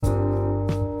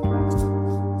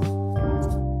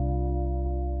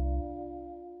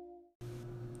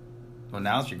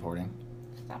Well, now it's recording.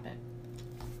 Stop it.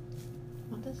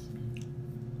 Want this?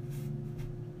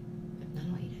 If not,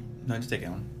 I'll eat it. No, just take it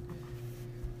one.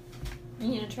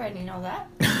 You gonna try to know that?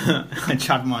 I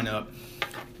chopped mine up.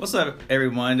 What's up,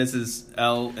 everyone? This is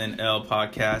L and L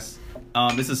Podcast.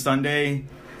 This is Sunday,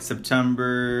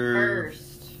 September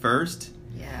 1st.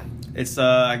 Yeah. It's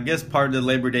I guess part of the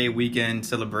Labor Day weekend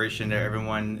celebration that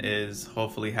everyone is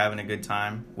hopefully having a good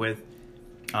time with.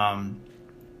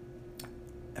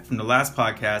 From the last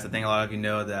podcast, I think a lot of you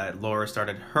know that Laura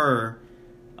started her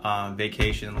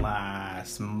vacation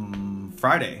last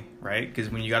Friday, right? Because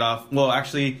when you got off, well,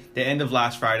 actually, the end of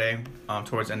last Friday,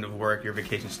 towards the end of work, your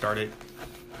vacation started.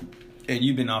 And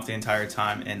you've been off the entire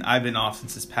time, and I've been off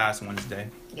since this past Wednesday.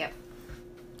 Yep.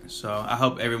 So I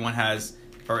hope everyone has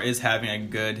or is having a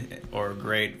good or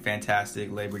great,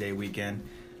 fantastic Labor Day weekend.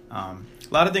 A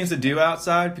lot of things to do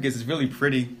outside because it's really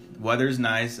pretty. Weather's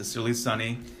nice. It's really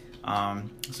sunny.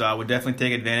 So I would definitely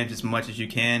take advantage as much as you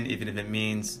can, even if it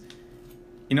means,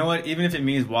 you know what, even if it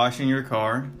means washing your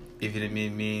car, even if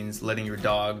it means letting your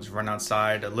dogs run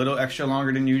outside a little extra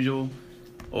longer than usual,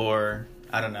 or,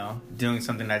 I don't know, doing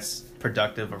something that's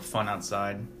productive or fun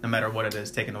outside, no matter what it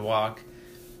is, taking a walk,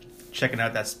 checking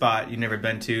out that spot you've never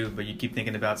been to, but you keep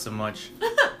thinking about so much.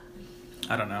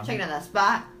 I don't know. Checking out that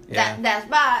spot. Yeah. That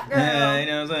spot, girl. Yeah, you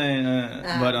know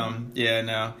what I'm saying? Yeah,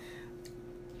 no.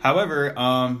 However,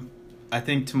 I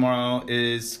think tomorrow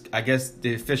is, I guess,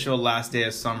 the official last day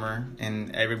of summer,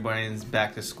 and everybody's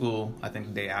back to school, I think,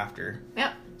 the day after.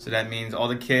 Yep. So that means all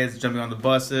the kids jumping on the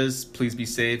buses. Please be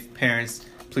safe. Parents,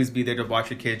 please be there to watch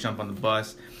your kids jump on the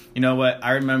bus. You know what?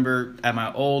 I remember at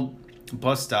my old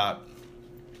bus stop,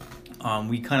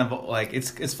 we kind of, like,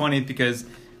 it's funny because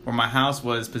where my house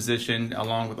was positioned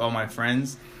along with all my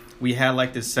friends, we had,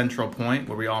 like, this central point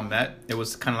where we all met. It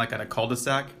was kind of like at a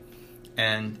cul-de-sac.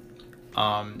 And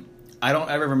I don't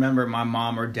ever remember my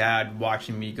mom or dad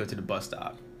watching me go to the bus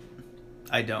stop.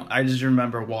 I don't. I just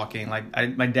remember walking.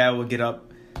 Like, my dad would get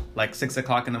up like 6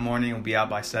 o'clock in the morning and be out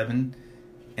by 7.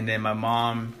 And then my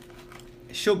mom,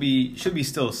 she'll be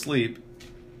still asleep.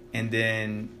 And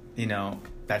then, you know,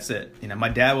 that's it. You know, my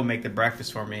dad will make the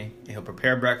breakfast for me. And he'll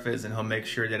prepare breakfast and he'll make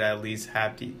sure that I at least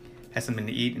have something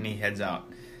to eat, and he heads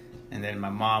out. And then my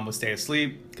mom would stay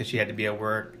asleep because she had to be at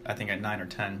work, I think, at 9 or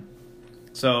 10.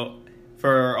 So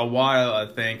for a while, I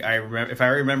think, if I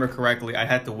remember correctly, I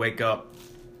had to wake up,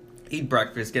 eat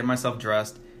breakfast, get myself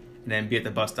dressed, and then be at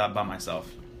the bus stop by myself.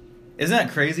 Isn't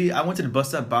that crazy? I went to the bus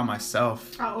stop by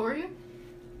myself. How old were you?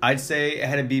 I'd say it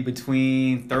had to be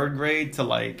between 3rd grade to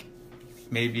like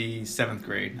maybe 7th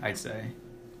grade, I'd say.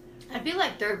 I feel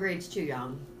like 3rd grade's too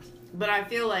young. But I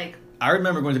feel like I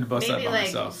remember going to the bus stop maybe by like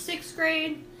myself. 6th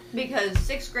grade, because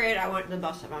 6th grade I went to the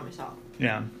bus stop by myself.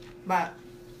 Yeah. But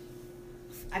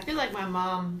I feel like my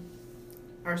mom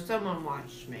or someone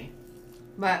watched me.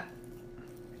 But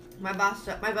my bus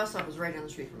stop was right down the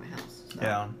street from my house. So.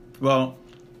 Yeah. Well,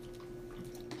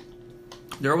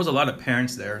 there was a lot of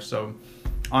parents there, so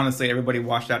honestly, everybody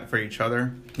watched out for each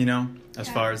other, you know, as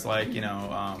far as like, you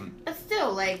know. But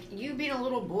still, like, you being a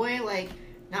little boy, like,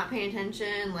 not paying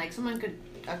attention, like,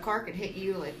 a car could hit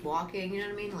you, like, walking, you know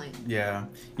what I mean? Like. Yeah.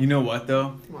 You know what,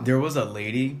 though? What? There was a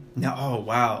lady. Now, oh,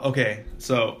 wow. Okay.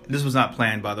 So, this was not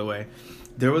planned, by the way.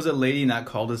 There was a lady in that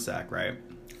cul-de-sac, right?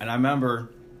 And I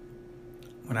remember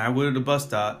when I went to the bus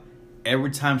stop, every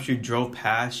time she drove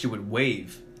past, she would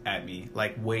wave at me.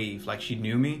 Like she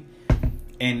knew me.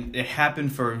 And it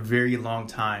happened for a very long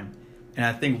time. And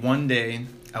I think one day,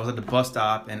 I was at the bus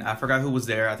stop, and I forgot who was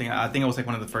there. I think I was, like,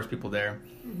 one of the first people there.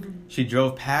 Mm-hmm. She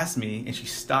drove past me, and she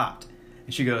stopped.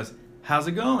 And she goes, "How's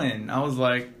it going?" I was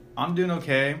like, "I'm doing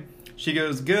okay." She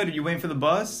goes, "Good. Are you waiting for the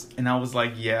bus?" And I was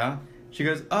like, "Yeah." She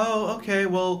goes, "Oh, okay.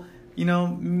 Well, you know,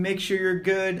 make sure you're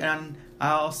good, and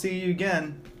I'll see you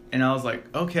again." And I was like,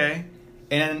 "Okay."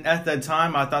 And at that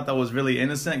time, I thought that was really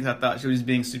innocent because I thought she was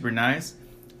being super nice.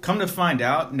 Come to find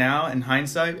out now, in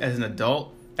hindsight, as an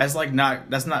adult, that's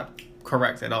not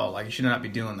correct at all. Like, you should not be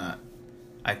doing that,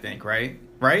 I think, right?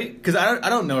 Right? Because I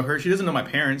don't know her. She doesn't know my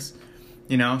parents.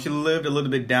 You know, she lived a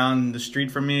little bit down the street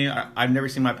from me. I've never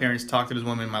seen my parents talk to this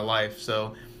woman in my life,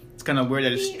 so it's kind of weird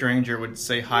that a stranger would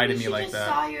say hi to me like that. She just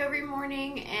saw you every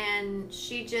morning, and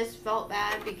she just felt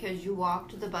bad because you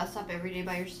walked to the bus stop every day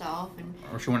by yourself.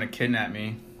 Or she wanted to kidnap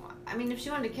me. I mean, if she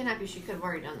wanted to kidnap you, she could have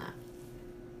already done that.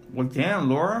 Well, damn,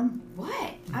 Laura.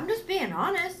 What? I'm just being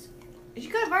honest. She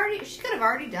could have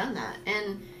already done that,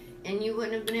 and you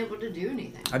wouldn't have been able to do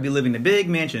anything. I'd be living in a big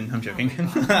mansion. I'm joking.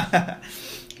 Oh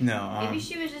No. Maybe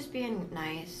she was just being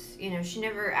nice. You know, she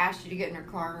never asked you to get in her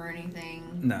car or anything.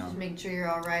 No. Just making sure you're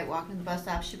all right, walking to the bus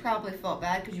stop. She probably felt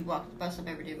bad because you walked to the bus stop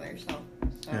every day by yourself.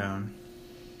 So. Yeah.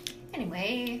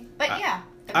 Anyway, but yeah,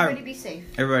 everybody be safe.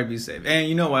 Everybody be safe. And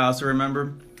you know what I also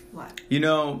remember? What? You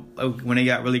know, when it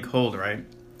got really cold, right?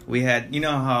 We had, you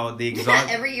know how the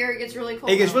exhaust... Every year it gets really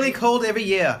cold. It gets really cold every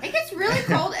year. It gets really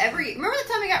cold every... Remember the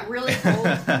time it got really cold?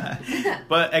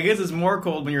 But I guess it's more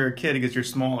cold when you're a kid because you're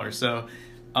smaller, so...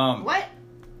 What?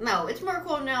 No, it's more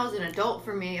cold now as an adult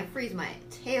for me. I freeze my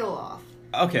tail off.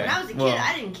 Okay. When I was a kid,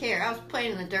 I didn't care. I was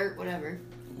playing in the dirt, whatever.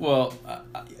 Well,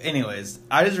 anyways,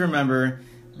 I just remember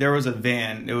there was a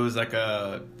van. It was like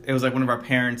one of our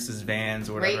parents' vans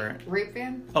or whatever. Rape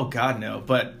van? Oh God, no.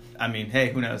 But I mean,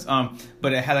 hey, who knows?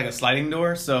 But it had like a sliding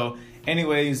door. So,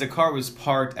 anyways, the car was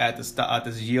parked at at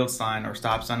this yield sign or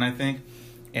stop sign, I think,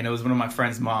 and it was one of my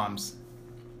friend's moms.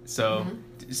 So,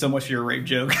 so much for your rape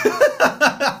joke.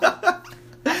 Whenever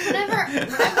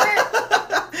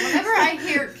I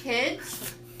hear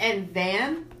kids and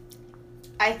van,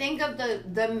 I think of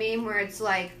the meme where it's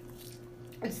like,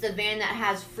 it's the van that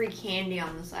has free candy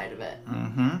on the side of it.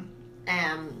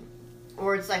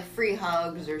 Or it's like free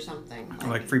hugs or something. Or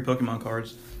like free Pokemon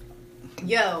cards.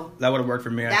 Yo. That would have worked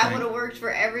for me, I think. That would have worked for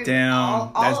everybody. Damn,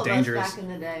 all that's of dangerous. us back in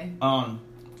the day.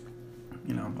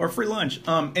 You know, or free lunch.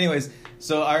 Anyways,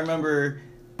 so I remember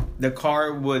the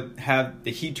car would have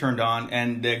the heat turned on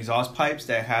and the exhaust pipes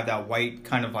that have that white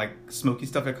kind of like smoky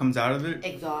stuff that comes out of it.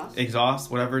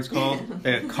 Exhaust, whatever it's called.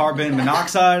 Carbon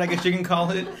monoxide, I guess you can call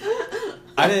it.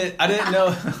 I didn't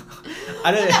know.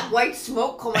 I didn't. That white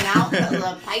smoke coming out of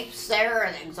the pipes there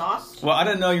and exhaust. Well, I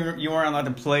didn't know you weren't allowed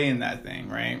to play in that thing,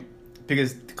 right?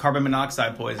 Because carbon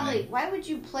monoxide poisoning. Ellie, why would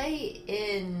you play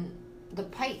in the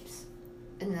pipes?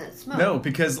 In the smoke? No,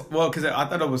 because I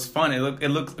thought it was fun. It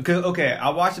looked cause, okay. I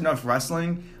watched enough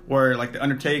wrestling where like the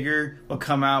Undertaker will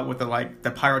come out with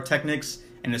the pyrotechnics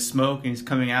and the smoke, and he's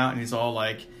coming out and he's all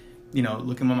like, you know,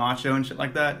 looking macho and shit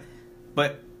like that.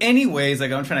 But anyways,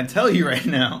 like I'm trying to tell you right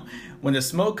now, when the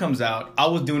smoke comes out, I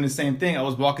was doing the same thing. I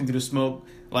was walking through the smoke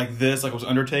like this, like I was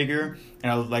Undertaker,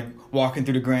 and I was like walking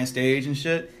through the grand stage and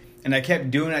shit. And I kept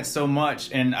doing that so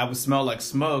much, and I would smell like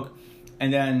smoke.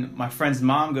 And then my friend's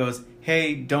mom goes,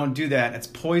 "Hey, don't do that. It's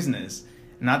poisonous."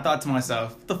 And I thought to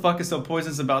myself, what the fuck is so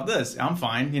poisonous about this? I'm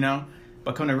fine, you know.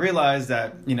 But come to realize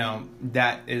that, you know,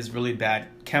 that is really bad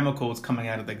chemicals coming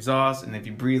out of the exhaust. And if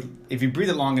you breathe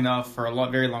it long enough for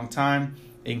a very long time,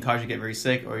 it can cause you to get very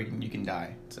sick, or you can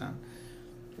die. So.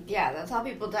 Yeah, that's how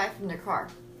people die from their car.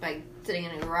 By sitting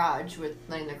in a garage with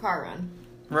letting their car run.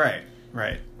 Right.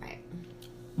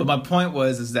 But my point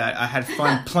is that I had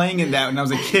fun playing in that when I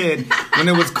was a kid, when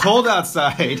it was cold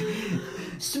outside.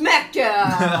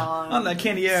 Smackdown on that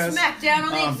candy ass. Smackdown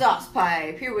on the exhaust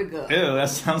pipe. Here we go. Ew, that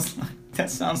sounds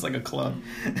like a club.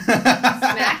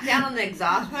 Smackdown on the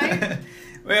exhaust pipe?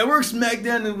 Well, we're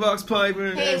smackdown in the exhaust pipe.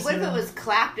 Hey, what if it was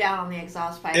clap down on the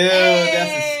exhaust pipe? Ew,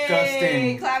 hey, that's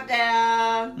disgusting. Clap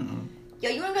down. Yo,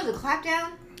 you want to go to clap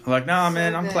down? I'm like, nah,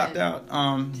 man, I'm clapped out.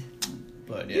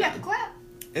 But yeah. You have to clap.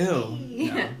 Ew.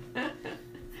 No.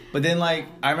 But then, like,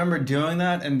 I remember doing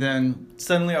that, and then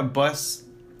suddenly a bus,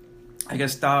 I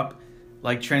guess, stopped,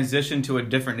 like, transitioned to a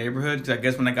different neighborhood. Because I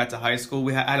guess when I got to high school,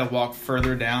 I had to walk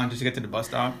further down just to get to the bus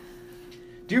stop.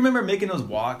 Do you remember making those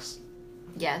walks?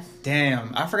 Yes.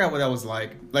 Damn, I forgot what that was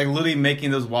like. Like, literally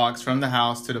making those walks from the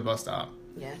house to the bus stop.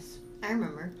 Yes, I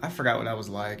remember. I forgot what that was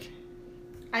like.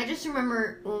 I just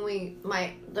remember when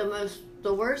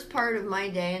the worst part of my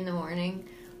day in the morning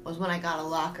was when I got a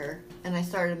locker and I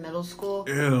started middle school.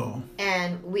 Ew.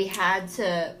 And we had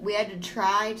to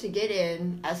try to get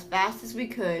in as fast as we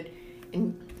could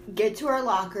and get to our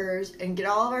lockers and get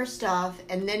all of our stuff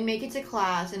and then make it to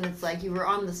class. And it's like you were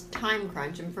on this time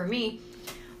crunch. And for me,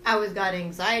 I always got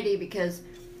anxiety because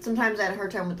sometimes I had a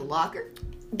hard time with the locker,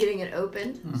 getting it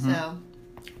opened. Mm-hmm. So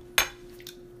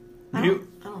I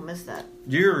don't miss that.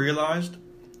 Do you realize,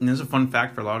 and this is a fun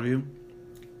fact for a lot of you,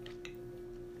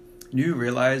 do you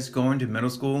realize going to middle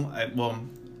school, the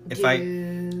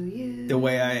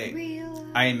way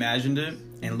I imagined it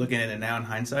and looking at it now in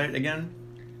hindsight again,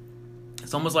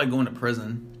 it's almost like going to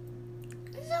prison.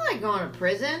 It's not like going to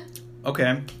prison.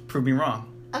 Okay, prove me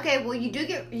wrong. Okay, well you do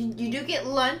get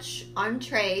lunch on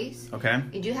trays. Okay.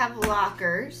 You do have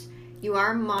lockers. You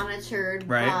are monitored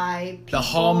by people, the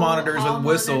hall monitors with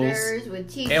whistles,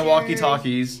 with teachers, and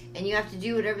walkie-talkies. And you have to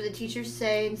do whatever the teachers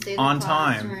say and stay in the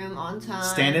classroom on time.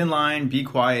 Stand in line, be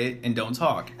quiet, and don't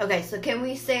talk. Okay, so can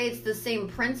we say it's the same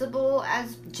principle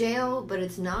as jail, but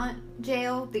it's not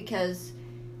jail because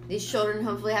these children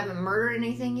hopefully haven't murdered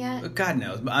anything yet? God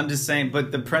knows, but I'm just saying.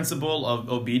 But the principle of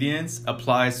obedience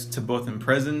applies to both in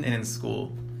prison and in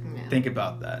school. Yeah. Think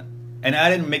about that. And I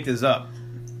didn't make this up.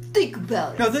 Think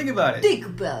about it. No, think about it. Think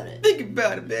about it. Think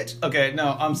about it, bitch. Okay,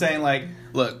 no, I'm saying, like,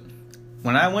 look,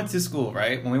 when I went to school,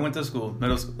 right? When we went to school,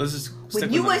 middle school. Let's just stick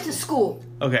When you with went middle to school.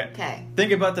 Okay. Okay.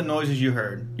 Think about the noises you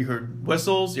heard. You heard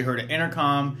whistles. You heard an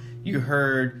intercom. You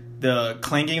heard the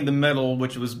clanging of the metal,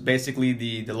 which was basically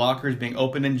the lockers being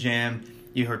opened and jammed.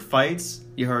 You heard fights.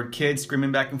 You heard kids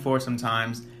screaming back and forth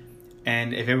sometimes.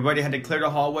 And if everybody had to clear the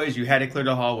hallways, you had to clear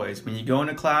the hallways. When you go in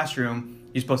a classroom,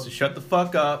 you're supposed to shut the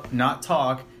fuck up, not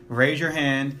talk, raise your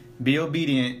hand, be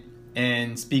obedient,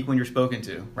 and speak when you're spoken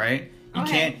to, right?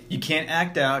 You can't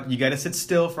act out. You got to sit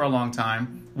still for a long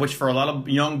time, which for a lot of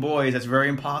young boys, that's very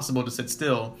impossible to sit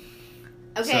still.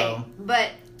 Okay,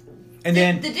 but and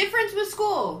then the difference with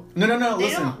school. No, They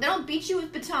listen. They don't beat you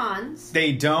with batons.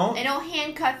 They don't. They don't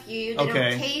handcuff you. They don't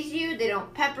tase you. They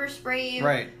don't pepper spray you.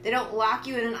 Right. They don't lock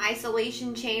you in an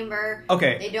isolation chamber.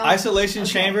 Okay. They don't, Isolation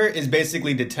chamber is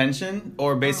basically detention,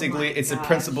 or basically it's the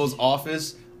principal's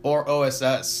office, or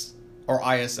OSS, or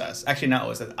ISS. Actually, not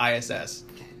OSS, ISS.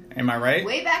 Okay. Am I right?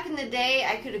 Way back in the day,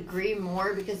 I could agree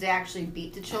more because they actually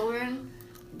beat the children.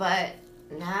 But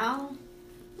now,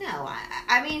 no.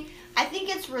 I mean, I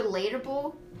think it's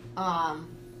relatable,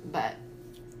 but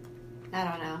I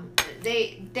don't know.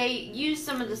 They use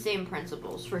some of the same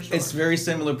principles for sure. It's very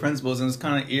similar principles, and it's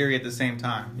kind of eerie at the same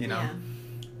time, you know. Yeah.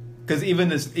 Because even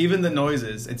the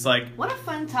noises, it's like. What a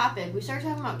fun topic. We started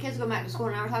talking about kids going back to school,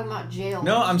 and now we're talking about jail.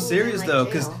 No, I'm School serious being though,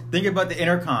 like because jail. think about the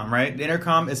intercom, right? The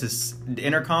intercom is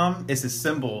a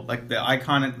symbol, like the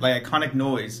iconic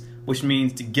noise, which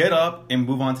means to get up and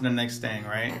move on to the next thing,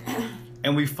 right?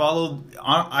 And we follow.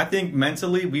 I think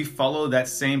mentally we follow that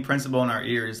same principle in our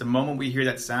ears. The moment we hear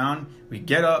that sound, we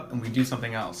get up and we do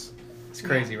something else. It's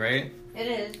crazy, right? It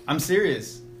is. I'm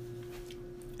serious,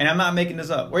 and I'm not making this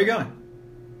up. Where are you going?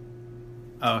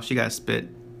 Oh, she got spit.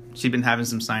 She's been having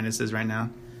some sinuses right now.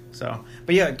 So,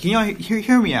 but yeah, can y'all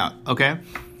hear me out, okay?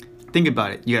 Think about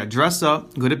it. You gotta dress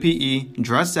up, go to PE,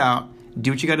 dress out,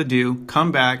 do what you gotta do,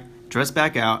 come back, dress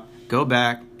back out, go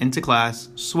back into class,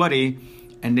 sweaty,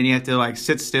 and then you have to like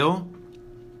sit still.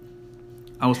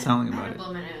 I was telling you about it.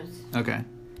 Blow my nose. Okay.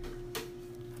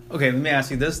 Okay, let me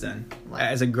ask you this then. What?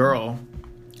 As a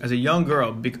young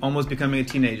girl, almost becoming a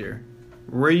teenager,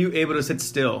 were you able to sit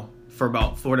still for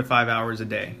about 4 to 5 hours a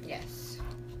day? Yes.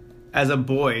 As a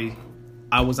boy,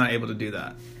 I was not able to do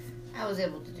that. I was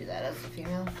able to do that as a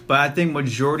female. But I think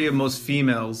majority of most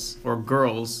females or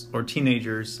girls or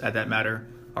teenagers, at that matter,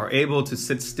 are able to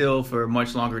sit still for a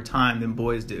much longer time than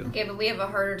boys do. Okay, but we have a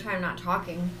harder time not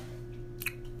talking.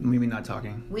 Maybe not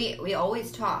talking. We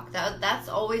always talk. That's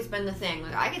always been the thing.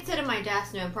 Like, I could sit at my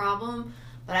desk, no problem,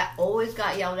 but I always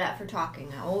got yelled at for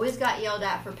talking. I always got yelled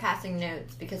at for passing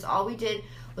notes because all we did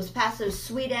was pass those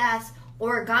sweet ass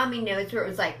origami notes where it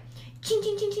was like ching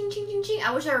ching ching ching ching ching ching.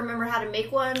 I wish I remember how to make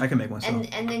one. I can make one. So.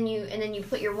 And then you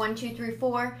put your 1 2 3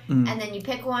 4, Mm. and then you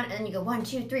pick one, and then you go 1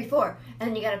 2 3 4, and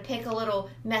then you got to pick a little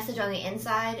message on the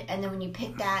inside, and then when you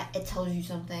pick that, it tells you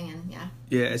something, and yeah.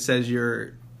 Yeah, it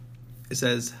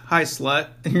says hi slut,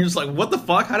 and you're just like, what the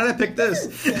fuck? How did I pick this?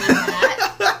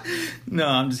 No,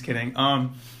 I'm just kidding.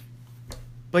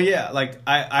 But yeah, like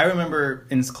I remember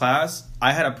in class,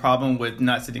 I had a problem with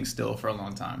not sitting still for a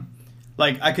long time.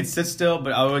 Like I could sit still,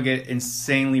 but I would get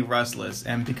insanely restless,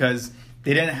 and because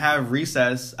they didn't have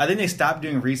recess, I think they stopped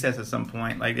doing recess at some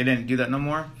point. Like they didn't do that no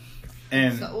more.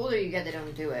 And the older you get, they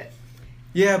don't do it.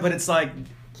 Yeah, but it's like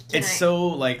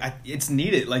it's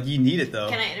needed. Like you need it though.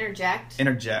 Can I interject?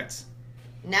 Interject.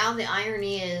 Now the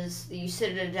irony is that you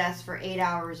sit at a desk for 8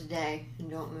 hours a day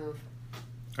and don't move.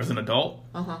 As an adult?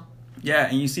 Uh-huh. Yeah,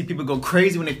 and you see people go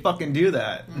crazy when they fucking do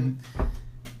that. Mm.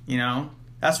 You know?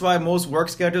 That's why most work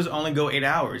schedules only go 8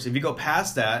 hours. If you go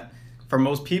past that, for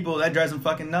most people, that drives them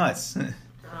fucking nuts. I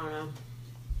don't know.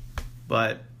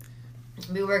 But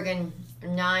We working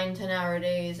 9-10 hour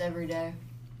days every day.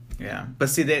 yeah. But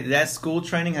see, that school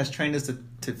training has trained us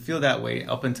to feel that way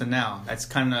up until now. That's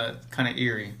kind of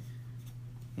eerie.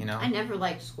 You know? I never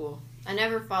liked school. I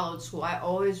never followed school. I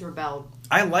always rebelled.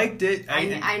 I liked it.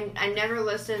 I never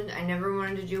listened. I never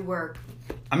wanted to do work.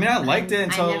 I mean, I liked it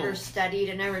until... I never studied.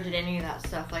 I never did any of that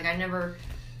stuff. Like, I never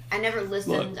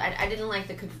listened. Look, I didn't like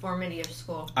the conformity of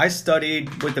school. I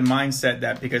studied with the mindset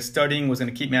that because studying was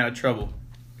going to keep me out of trouble.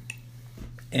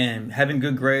 And having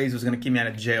good grades was going to keep me out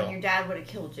of jail. And your dad would have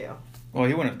killed you. Well,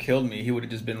 he wouldn't have killed me. He would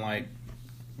have just been, like,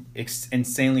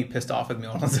 insanely pissed off at me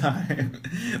all the time.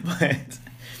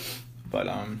 But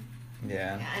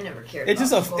yeah. Yeah, I never cared It's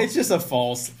about school. just a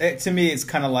false... to me, it's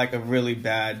kind of like a really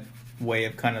bad way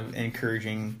of kind of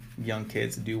encouraging young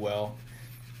kids to do well.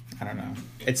 I don't know.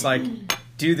 It's like,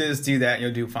 do this, do that,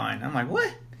 you'll do fine. I'm like,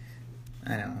 what?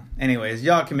 I don't know. Anyways,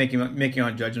 y'all can make your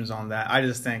own judgments on that. I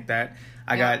just think that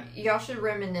Y'all should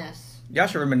reminisce. Y'all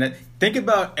should remember that. Think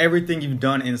about everything you've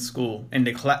done in school. And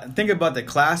think about the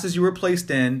classes you were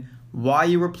placed in, why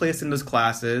you were placed in those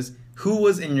classes, who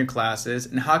was in your classes,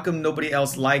 and how come nobody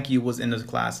else like you was in those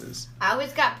classes. I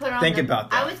always got put on. Think about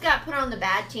that. I always got put on the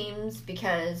bad teams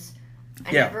because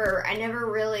I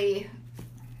never really.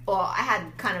 Well, I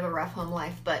had kind of a rough home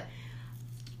life, but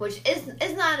which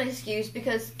is not an excuse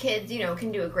because kids,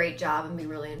 can do a great job and be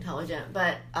really intelligent,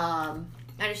 but I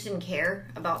just didn't care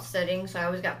about studying, so I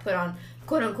always got put on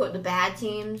quote unquote the bad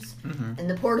teams, and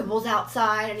the portables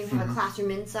outside. I didn't even have a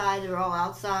classroom inside; they were all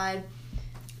outside.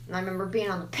 And I remember being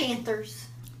on the Panthers.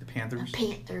 The Panthers? The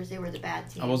Panthers, they were the bad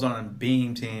team. I was on a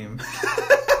beam team.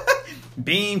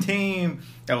 Beam team.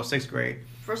 That was 6th grade.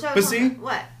 First I was on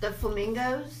what? The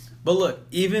Flamingos? But look,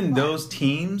 even those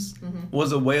teams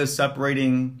was a way of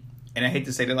separating, and I hate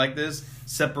to say it like this,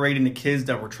 separating the kids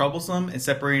that were troublesome and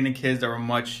separating the kids that were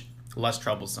much less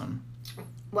troublesome.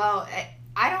 Well,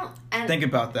 I don't... think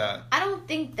about that. I don't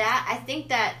think that. I think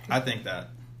that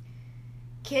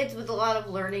kids with a lot of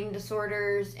learning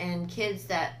disorders and kids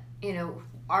that,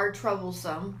 are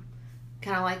troublesome,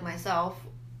 kind of like myself,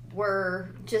 were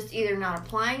just either not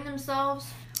applying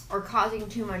themselves or causing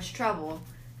too much trouble.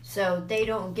 So they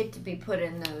don't get to be put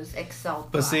in those Excel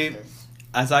classes. But see,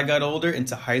 as I got older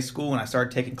into high school and I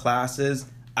started taking classes,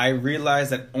 I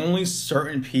realized that only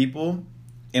certain people,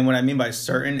 and what I mean by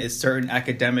certain is certain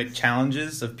academic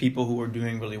challenges of people who were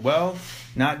doing really well,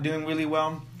 not doing really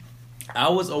well. I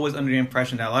was always under the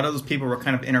impression that a lot of those people were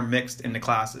kind of intermixed in the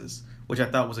classes, which I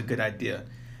thought was a good idea.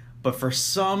 But for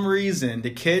some reason,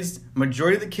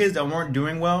 majority of the kids that weren't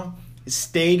doing well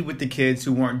stayed with the kids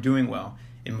who weren't doing well.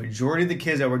 And majority of the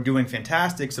kids that were doing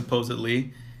fantastic,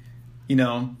 supposedly,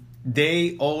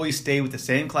 they always stayed with the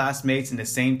same classmates and the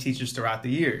same teachers throughout the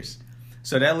years.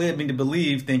 So that led me to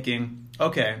believe, thinking,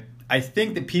 okay, I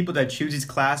think the people that choose these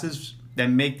classes, that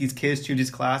make these kids choose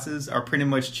these classes, are pretty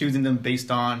much choosing them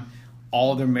based on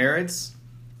all their merits,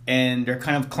 and they're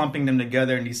kind of clumping them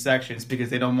together in these sections because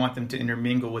they don't want them to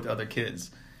intermingle with other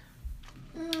kids.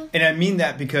 And I mean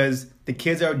that because the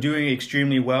kids that are doing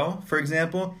extremely well, for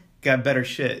example, got better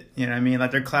shit. You know what I mean?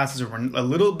 Like their classes were a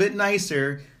little bit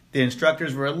nicer. The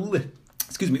instructors were a little bit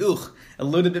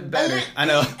better. I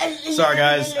know. Sorry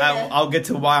guys. I'll get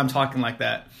to why I'm talking like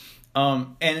that.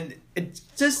 And it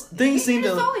just things seem to.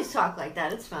 You just always talk like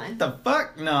that. It's fine. The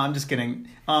fuck? No, I'm just kidding.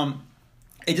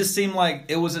 It just seemed like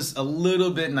it was just a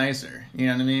little bit nicer. You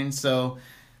know what I mean? So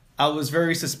I was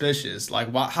very suspicious.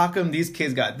 Like, how come these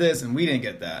kids got this and we didn't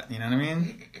get that? You know what I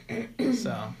mean?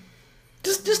 So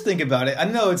just think about it. I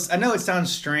know it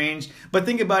sounds strange, but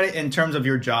think about it in terms of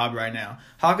your job right now.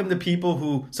 How come the people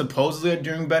who supposedly are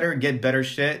doing better get better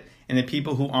shit, and the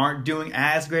people who aren't doing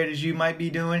as great as you might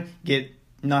be doing get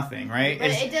nothing, right?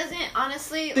 But it doesn't,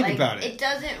 honestly, think about it. It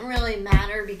doesn't really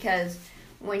matter because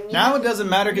now it doesn't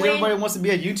matter because everybody wants to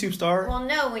be a YouTube star. Well,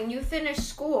 no, when you finish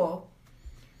school,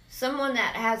 someone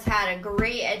that has had a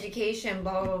great education,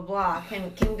 blah, blah, blah,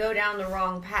 can go down the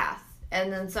wrong path.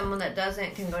 And then someone that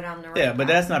doesn't can go down the right path. Yeah, but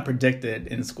that's not predicted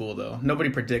in school, though. Nobody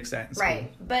predicts that in school.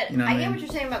 Right. But I get what you're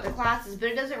saying about the classes, but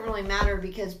it doesn't really matter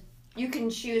because you can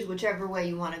choose whichever way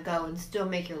you want to go and still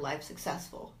make your life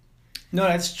successful. No,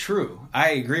 that's true.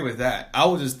 I agree with that. I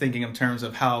was just thinking in terms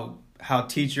of how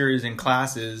teachers and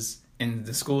classes in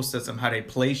the school system, how they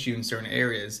place you in certain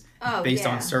areas based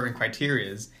on certain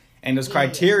criterias. And those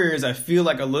criterias, I feel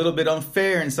like a little bit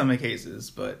unfair in some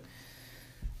cases, but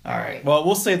all right. Well,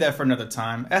 we'll save that for another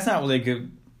time. That's not really a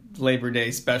good Labor Day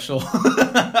special.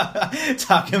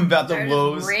 Talking about the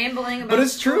woes. Rambling about but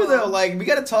it's true though. Like we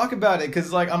got to talk about it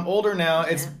because like I'm older now.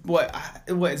 It's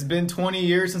it's been 20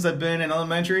 years since I've been in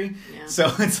elementary. Yeah.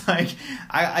 So it's like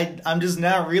I'm just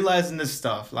now realizing this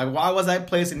stuff. Like why was I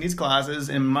placed in these classes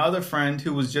and my other friend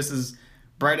who was just as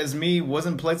bright as me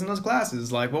wasn't placed in those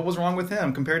classes? Like what was wrong with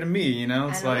him compared to me? You know,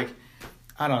 it's like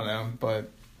I don't know, but.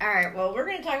 All right, well, we're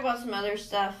going to talk about some other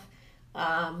stuff.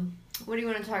 What do you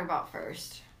want to talk about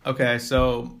first? Okay,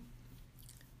 so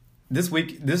this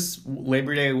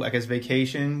Labor Day, I guess,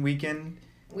 vacation weekend.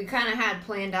 We kind of had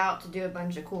planned out to do a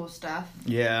bunch of cool stuff.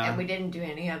 Yeah. And we didn't do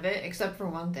any of it, except for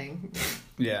one thing.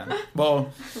 Yeah.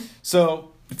 Well,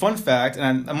 so, fun fact,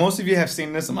 and most of you have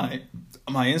seen this on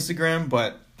my Instagram,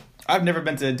 but I've never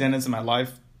been to a dentist in my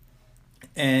life.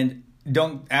 And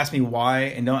don't ask me why,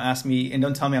 and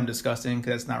don't tell me I'm disgusting,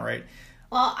 because that's not right.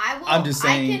 Well, I will. I'm just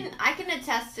saying. I can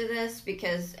attest to this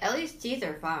because Ellie's teeth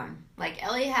are fine. Like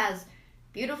Ellie has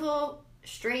beautiful,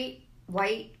 straight,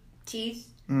 white teeth,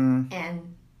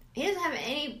 and he doesn't have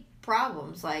any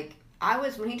problems. Like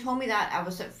when he told me that,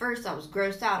 at first I was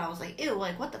grossed out. I was like, ew,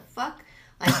 like what the fuck?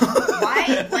 Like,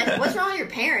 why? Like, what's wrong with your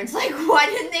parents? Like, why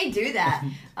didn't they do that?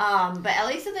 But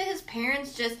Ellie said that his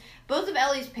parents both of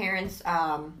Ellie's parents,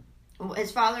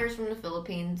 his father is from the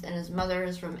Philippines and his mother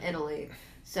is from Italy.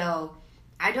 So,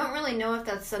 I don't really know if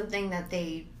that's something that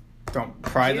they don't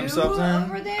pride themselves in.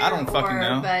 Over there, I don't fucking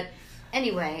know. But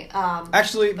anyway,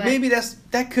 actually, maybe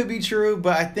that could be true,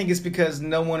 but I think it's because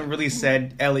no one really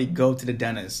said, Ellie, go to the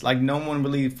dentist. Like, no one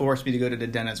really forced me to go to the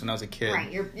dentist when I was a kid.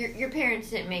 Right, your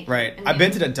parents didn't make right. I've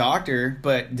been to the doctor,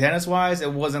 but dentist-wise,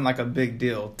 it wasn't like a big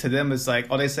deal. To them, it's like,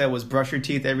 all they said was brush your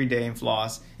teeth every day and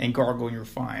floss and gargle and you're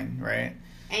fine, right?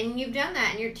 And you've done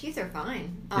that and your teeth are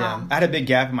fine. Yeah, I had a big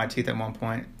gap in my teeth at one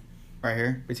point. Right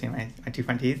here, between my two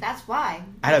front teeth. That's why.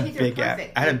 I had a big gap.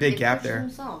 I had a big gap there.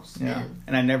 Yeah.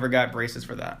 And I never got braces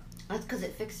for that. That's because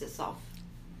it fixed itself.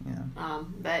 Yeah.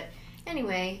 But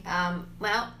anyway,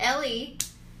 well, Ellie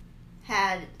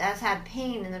has had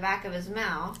pain in the back of his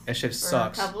mouth. That shit for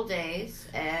sucks. A couple days,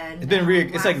 and it's been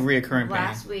it's like reoccurring pain.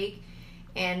 Last week,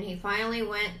 and he finally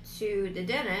went to the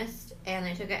dentist, and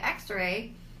they took an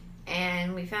X-ray.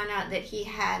 And we found out that he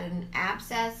had an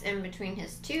abscess in between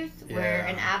his tooth, where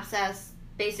an abscess,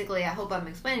 basically, I hope I'm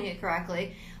explaining it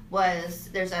correctly, was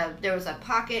there was a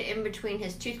pocket in between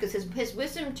his tooth because his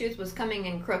wisdom tooth was coming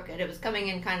in crooked. It was coming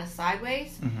in kind of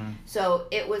sideways, so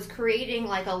it was creating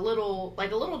like a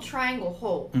little triangle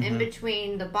hole in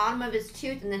between the bottom of his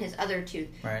tooth and then his other tooth.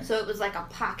 Right. So it was like a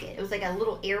pocket. It was like a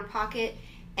little air pocket,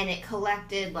 and it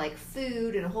collected like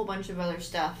food and a whole bunch of other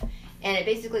stuff, and it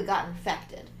basically got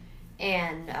infected.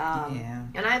 And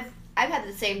and I've had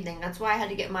the same thing. That's why I had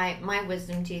to get my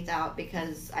wisdom teeth out,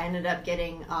 because I ended up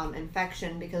getting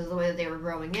infection because of the way that they were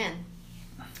growing in.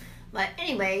 But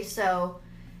anyway, so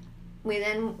we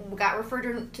then got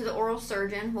referred to the oral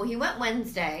surgeon. Well, he went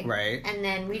Wednesday. Right. And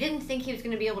then we didn't think he was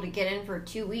going to be able to get in for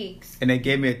 2 weeks. And they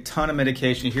gave me a ton of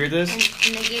medication. You hear this?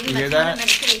 And they gave him a ton of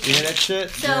medication. You hear that shit?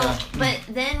 So, yeah. but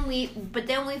then we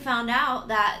found out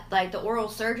that like the oral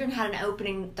surgeon had an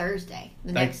opening Thursday,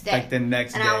 the next day. Like the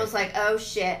next day. And I was like, oh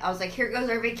shit. I was like, here goes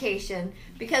our vacation.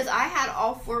 Because I had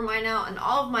all 4 of mine out and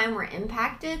all of mine were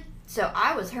impacted. So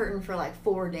I was hurting for like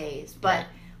 4 days. But right.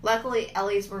 Luckily,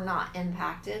 Ellie's were not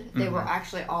impacted. They were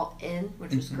actually all in,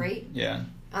 which was great. Yeah.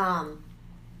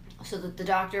 So that the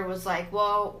doctor was like,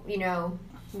 well, you know,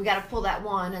 we got to pull that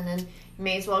one, and then you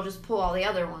may as well just pull all the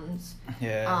other ones.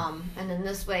 Yeah. And then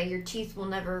this way, your teeth will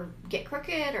never get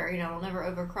crooked, or it'll never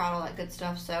overcrowd, all that good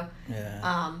stuff. So.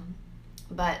 Yeah.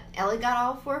 But Ellie got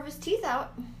all 4 of his teeth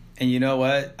out. And you know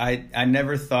what? I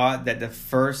never thought that the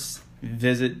first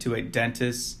visit to a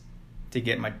dentist to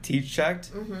get my teeth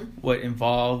checked would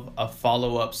involve a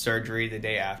follow-up surgery the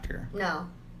day after. No,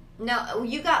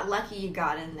 you got lucky you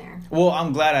got in there. Well,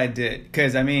 I'm glad I did,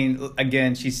 because, I mean,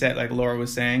 again, she said, like Laura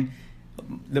was saying,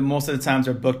 most of the times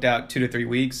are booked out 2 to 3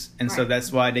 weeks, and so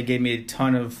that's why they gave me a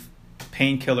ton of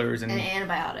painkillers and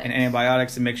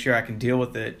antibiotics to make sure I can deal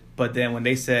with it. But then when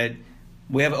they said,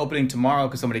 we have an opening tomorrow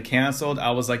because somebody canceled,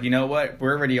 I was like, you know what?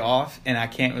 We're already off, and I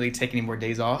can't really take any more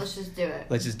days off. Let's just do it.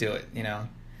 Let's just do it, you know?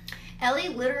 Ellie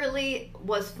literally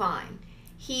was fine.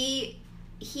 He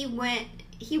went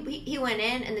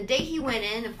in, and the day he went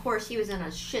in, of course, he was in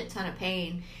a shit ton of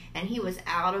pain, and he was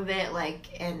out of it,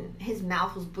 and his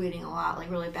mouth was bleeding a lot,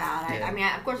 like really bad.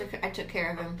 Yeah. Of course, I took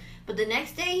care of him, but the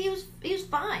next day he was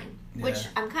fine, which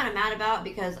I'm kind of mad about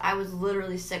because I was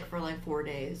literally sick for like 4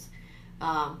 days.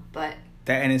 But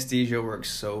that anesthesia works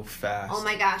so fast. Oh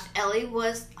my gosh, Ellie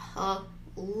was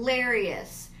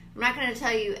hilarious. I'm not going to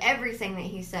tell you everything that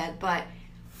he said, but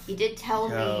he did tell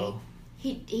me.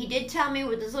 He did tell me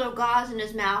with his little gauze in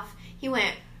his mouth. He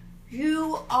went,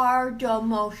 "You are the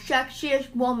most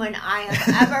sexiest woman I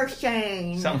have ever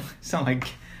seen." Sound like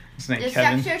his name, the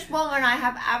Kevin. sexiest woman I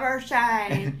have ever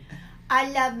seen. I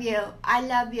love you. I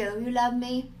love you. You love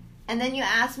me. And then you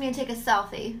asked me to take a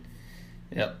selfie.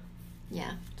 Yep.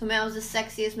 Yeah. Told me I was the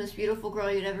sexiest, most beautiful girl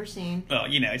you'd ever seen. Well,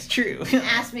 it's true.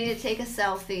 Asked me to take a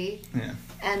selfie. Yeah.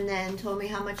 And then told me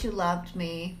how much you loved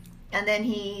me. And then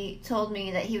he told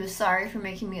me that he was sorry for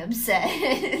making me upset.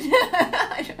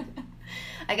 I don't know.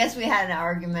 I guess we had an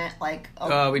argument, like...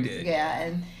 Oh, we did.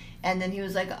 Yeah, and then he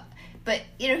was like... But,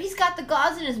 he's got the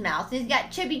gauze in his mouth. He's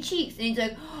got chubby cheeks. And he's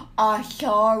like, "Oh,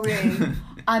 sorry.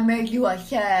 I made you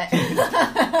upset."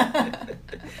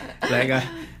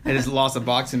 I just lost a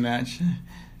boxing match.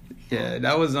 Yeah,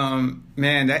 that was,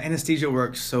 man, that anesthesia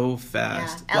worked so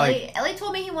fast. Yeah. Ellie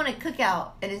told me he wanted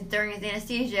cookout during his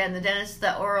anesthesia, and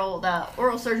the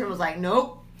oral surgeon was like,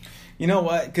 "Nope." You know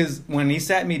what? Because when he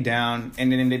sat me down,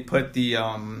 and then they put the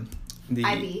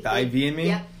IV in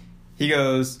me, he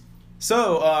goes,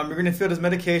 so you're gonna feel this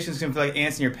medication. It's gonna feel like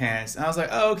ants in your pants. And I was like,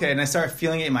 oh, okay. And I started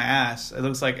feeling it in my ass.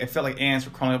 It felt like ants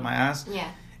were crawling up my ass. Yeah.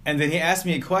 And then he asked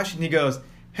me a question. He goes,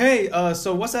 hey,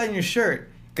 so what's that in your shirt?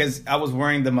 Because I was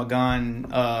wearing the Magan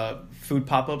food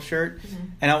pop-up shirt. Mm-hmm.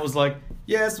 And I was like,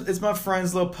 yeah, it's my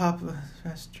friend's little pop-up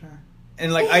restaurant.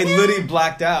 And like I literally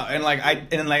blacked out.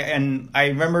 And I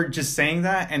remember just saying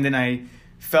that, and then I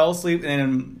fell asleep,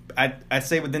 and I'd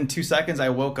say within 2 seconds I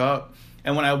woke up.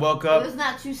 And when I woke up, it was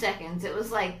not 2 seconds. It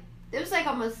was like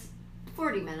almost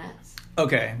 40 minutes.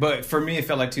 Okay, but for me it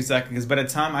felt like 2 seconds. Because by the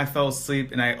time I fell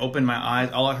asleep and I opened my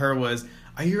eyes, all I heard was,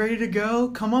 "Are you ready to go?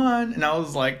 Come on!" And I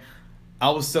was like,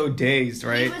 I was so dazed,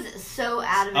 right? He was so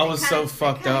out of it. I was so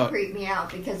fucked up. It creeped me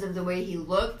out because of the way he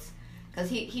looked. Because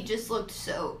he just looked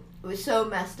so. It was so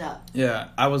messed up. Yeah,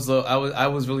 I was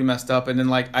really messed up, and then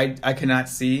like I could not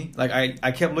see. Like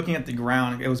I kept looking at the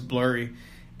ground. It was blurry,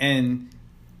 and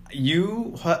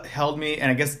you held me,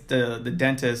 and I guess the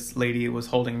dentist lady was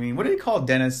holding me. What do they call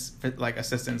dentists, like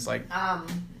assistants, like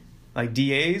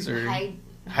DAs or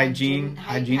hygiene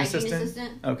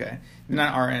assistant? Okay,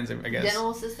 not RNs, I guess.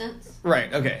 Dental assistants.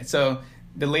 Right. Okay. So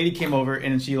the lady came over,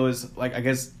 and she was like, I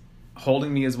guess,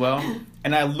 holding me as well.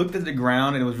 And I looked at the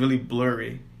ground, and it was really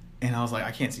blurry, and I was like,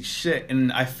 I can't see shit.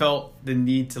 And I felt the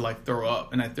need to like throw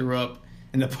up, and I threw up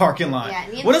in the parking lot.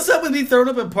 Yeah, what is up with me throwing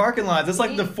up in parking lots? It's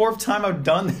like the fourth time I've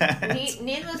done that.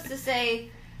 Needless to say,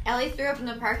 Ellie threw up in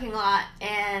the parking lot,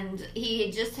 and we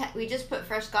just put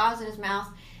fresh gauze in his mouth,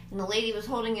 and the lady was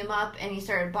holding him up, and he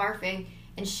started barfing,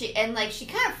 and she kind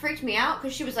of freaked me out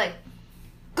because she was like,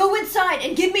 "Go inside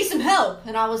and give me some help,"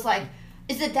 and I was like,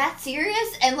 "Is it that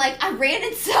serious?" And like I ran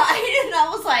inside, and I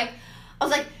was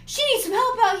like, "She needs some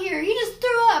help out here. He just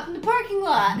threw up in the parking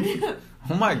lot."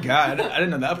 Oh my god, I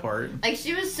didn't know that part. Like,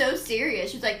 she was so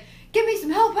serious. She was like, "Give me some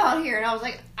help out here." And I was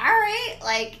like, "Alright,"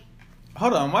 like...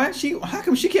 Hold on, how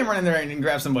come she can't run in there and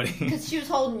grab somebody? Because she was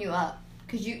holding you up.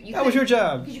 Because that was your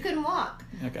job. Because you couldn't walk.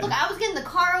 Okay. Look, I was getting the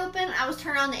car open, I was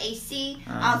turning on the AC,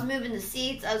 I was moving the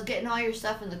seats, I was getting all your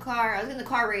stuff in the car, I was getting the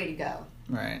car ready to go.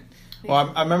 Right.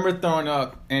 Well, I remember throwing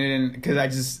up, and then,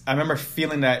 because I remember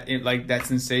feeling that, that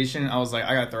sensation, I was like,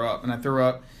 I gotta throw up, and I threw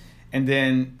up. And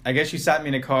then, I guess you sat me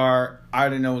in the car. I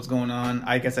didn't know what was going on.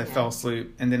 I guess I fell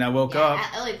asleep. And then I woke up.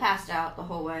 Ellie passed out the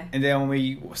whole way. And then when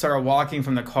we started walking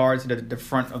from the car to the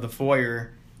front of the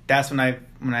foyer, that's when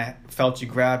I felt you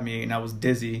grab me, and I was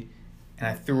dizzy. And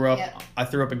I threw up. Yep. I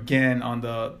threw up again on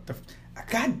the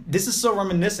God, this is so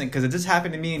reminiscent, because it just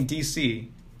happened to me in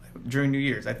D.C. during New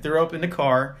Year's. I threw up in the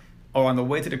car, or on the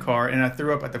way to the car, and I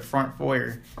threw up at the front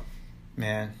foyer.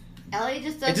 Man. Ellie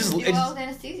just doesn't do well with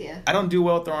anesthesia. I don't do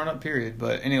well throwing up, period.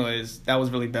 But anyways, that was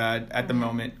really bad at the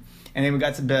moment. And then we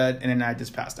got to bed, and then I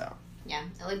just passed out. Yeah,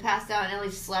 Ellie passed out, and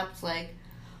Ellie slept, like,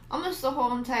 almost the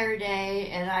whole entire day.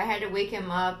 And I had to wake him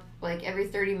up, like, every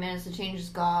 30 minutes to change his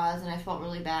gauze, and I felt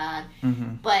really bad.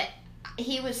 Mm-hmm. But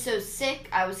he was so sick,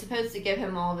 I was supposed to give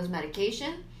him all of his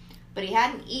medication. But he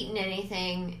hadn't eaten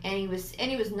anything, and he was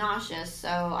nauseous, so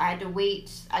I had to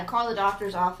wait. I called the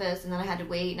doctor's office, and then I had to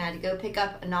wait, and I had to go pick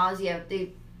up a nausea. They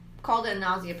called it a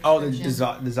nausea prescription.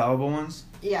 Oh, the dissolvable ones?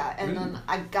 Yeah, and then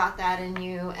I got that in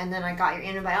you, and then I got your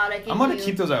antibiotic in I'm going to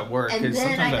keep those at work. And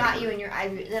then I got you in your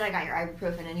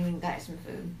ibuprofen, and even got you some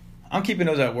food. I'm keeping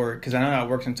those at work, because I know at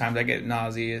work sometimes I get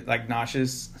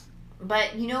nauseous.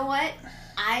 But you know what?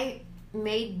 I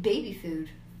made baby food.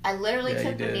 I literally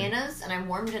took bananas, and I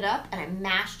warmed it up, and I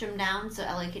mashed them down so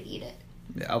Ellie could eat it.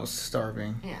 Yeah, I was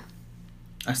starving. Yeah.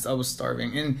 I was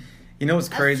starving. And you know what's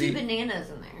crazy? 2 bananas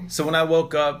in there. So when I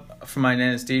woke up from my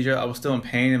anesthesia, I was still in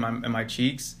pain in my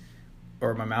cheeks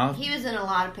or my mouth. He was in a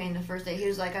lot of pain the first day. He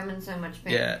was like, I'm in so much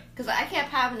pain. Yeah. Because I kept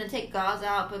having to take gauze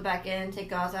out, put it back in,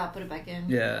 take gauze out, put it back in.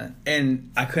 Yeah.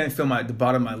 And I couldn't feel the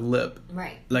bottom of my lip.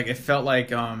 Right. Like, it felt like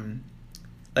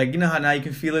you know how now you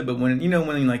can feel it, but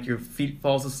when like your feet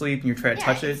falls asleep and you try to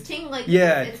touch it, it's tingling.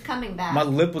 Yeah, it's coming back. My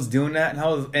lip was doing that,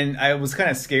 and I was kind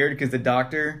of scared because the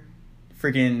doctor,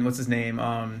 freaking what's his name?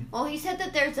 Well, he said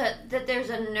that there's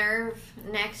a nerve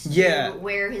next to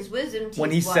where his wisdom teeth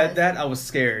When he said that, I was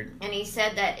scared. And he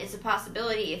said that it's a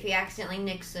possibility if he accidentally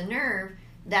nicks the nerve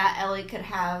that Ellie could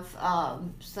have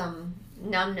some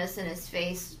numbness in his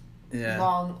face. Yeah.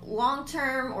 Long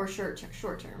term or short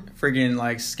term. Freaking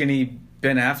like skinny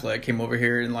Ben Affleck came over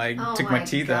here and took my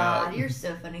teeth out. You're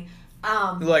so funny.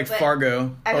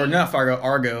 Fargo, not Fargo,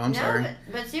 Argo. I'm sorry.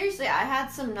 But seriously, I had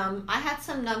some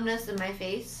numbness in my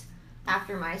face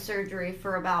after my surgery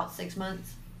for about 6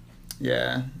 months.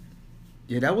 Yeah,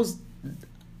 that was.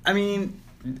 I mean,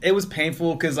 it was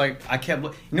painful because I kept.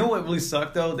 You know what really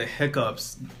sucked though? The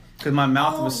hiccups. Because my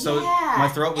mouth was my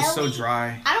throat was so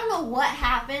dry. I don't know know what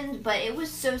happened, but it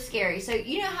was so scary. So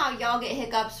you know how y'all get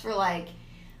hiccups for like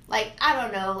I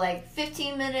don't know, like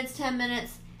 15 minutes, 10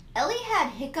 minutes. Ellie had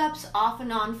hiccups off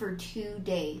and on for 2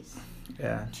 days.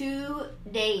 Yeah. 2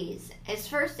 days. His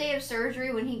first day of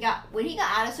surgery, when he got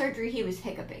out of surgery, he was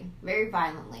hiccuping very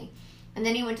violently. And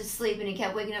then he went to sleep and he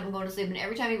kept waking up and going to sleep, and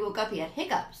every time he woke up he had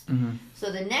hiccups. Mm-hmm.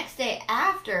 So the next day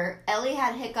after, Ellie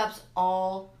had hiccups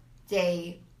all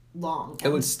day long. It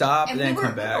would stop and then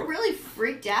come back. We were really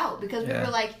freaked out because we Yeah.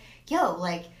 were like, yo,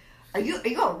 like, are you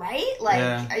all right? Like,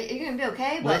 Yeah. are you going to be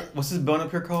okay? But what's this bone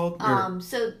up here called?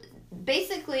 so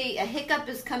basically a hiccup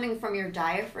is coming from your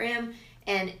diaphragm,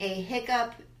 and a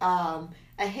hiccup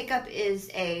is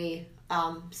a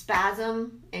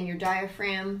spasm in your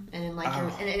diaphragm and in like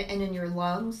your and in your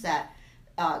lungs that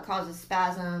causes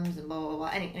spasms and blah blah blah.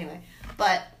 Anyway,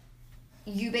 but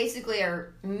you basically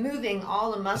are moving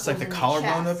all the muscles. It's like the in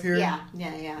collarbone chest. up here?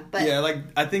 Yeah. But yeah, like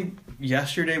I think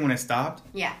yesterday when I stopped,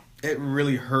 yeah, it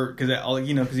really hurt because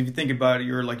if you think about it,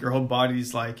 your whole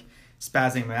body's like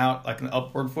spazzing out, like an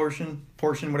upward portion,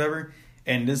 whatever.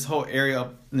 And this whole area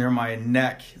up near my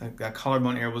neck, like that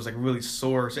collarbone area, was like really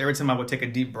sore. So every time I would take a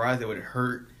deep breath, it would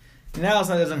hurt. Now it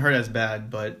doesn't hurt as bad,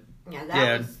 but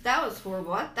that was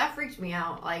horrible. That freaked me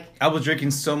out. Like, I was drinking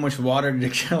so much water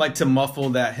to muffle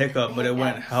that hiccup, but it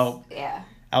wouldn't help. Yeah.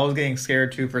 I was getting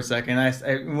scared too for a second.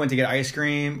 I went to get ice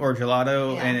cream or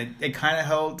gelato, and it kind of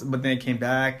helped, but then it came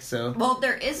back. So well,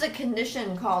 there is a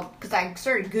condition called, because I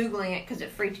started Googling it because it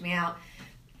freaked me out.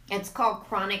 It's called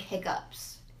chronic hiccups.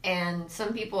 And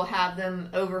some people have them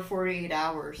over 48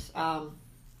 hours.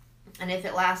 And if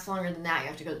it lasts longer than that, you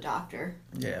have to go to the doctor.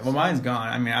 Yeah, well, mine's gone.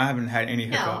 I mean, I haven't had any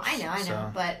hiccups. No, I know.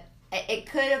 So. But it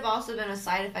could have also been a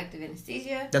side effect of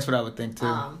anesthesia. That's what I would think,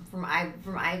 too. From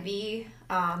IV.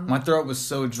 My throat was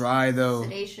so dry, though.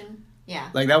 Sedation.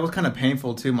 Yeah. Like, that was kind of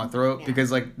painful, too, my throat. Yeah.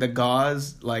 Because, like, the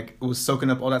gauze, like, it was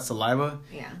soaking up all that saliva.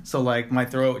 Yeah. So, like, my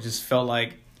throat just felt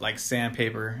like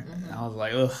sandpaper. Mm-hmm. And I was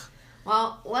like, ugh.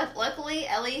 Well, luckily,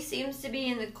 Ellie seems to be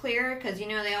in the clear because,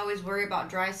 they always worry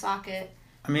about dry socket.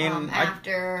 I mean,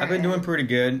 I've been doing pretty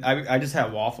good. I just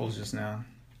had waffles just now.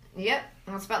 Yep.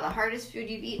 That's about the hardest food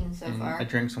you've eaten so far. I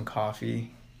drank some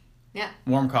coffee. Yep.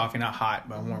 Warm coffee, not hot,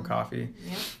 but warm coffee.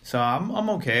 Yep. So I'm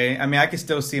okay. I mean, I can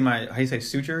still see my, how do you say,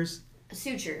 sutures?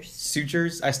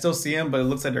 Sutures. I still see them, but it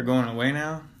looks like they're going away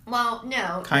now. Well,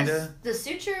 no. Kinda. The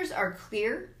sutures are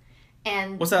clear.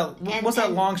 And what's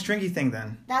that long stringy thing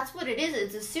then? That's what it is.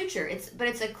 It's a suture. But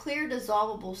it's a clear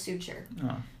dissolvable suture.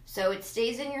 Oh. So it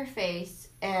stays in your face,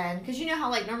 and because you know how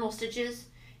like normal stitches,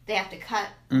 they have to cut,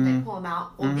 Mm-hmm. they pull them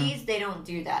out. Well, these they don't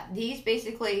do that. These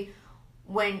basically,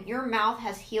 when your mouth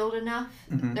has healed enough,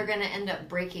 they're gonna end up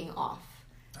breaking off,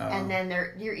 and then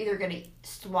you're either gonna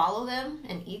swallow them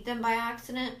and eat them by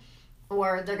accident,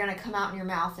 or they're gonna come out in your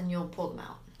mouth and you'll pull them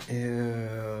out.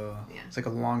 Ew. Yeah. It's like a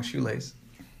long shoelace.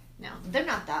 No, they're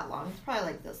not that long. It's probably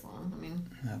like this long. I mean,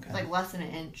 It's like less than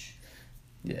an inch.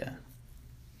 Yeah.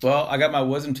 Well, I got my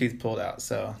wisdom teeth pulled out,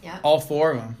 so Yeah. all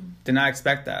 4 of them. Did not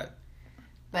expect that.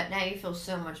 But now you feel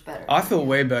so much better. I feel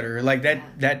way better. Like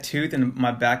that tooth in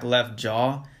my back left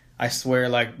jaw, I swear,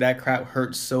 like that crap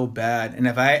hurt so bad. And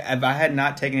if I had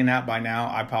not taken it out by now,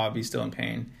 I'd probably be still in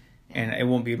pain, and it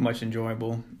won't be much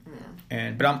enjoyable.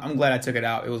 Yeah. But I'm glad I took it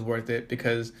out. It was worth it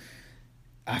because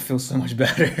I feel so much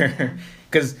better.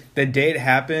 Because the day it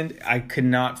happened, I could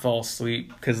not fall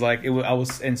asleep because I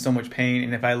was in so much pain,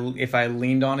 and if I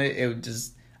leaned on it, it would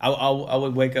just I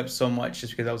would wake up so much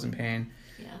just because I was in pain.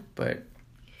 Yeah.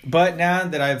 But now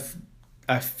that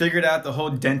I've figured out the whole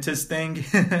dentist thing,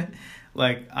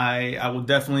 like I will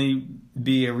definitely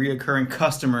be a reoccurring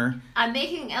customer. I'm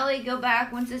making Ellie go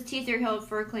back once his teeth are healed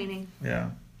for a cleaning.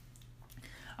 Yeah.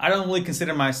 I don't really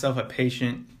consider myself a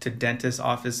patient to dentist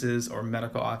offices or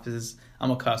medical offices.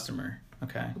 I'm a customer.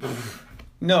 Okay.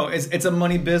 No, it's a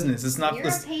money business. It's not. You're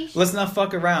a patient. Let's not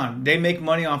fuck around. They make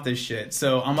money off this shit.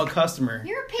 So I'm a customer.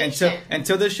 You're a patient.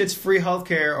 Until this shit's free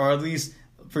healthcare, or at least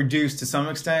reduced to some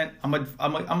extent, I'm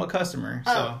a customer.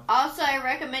 So. Also, I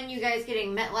recommend you guys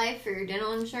getting MetLife for your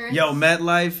dental insurance. Yo,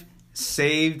 MetLife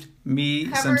saved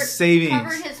me some savings.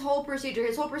 Covered his whole procedure.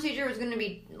 His whole procedure was going to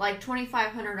be like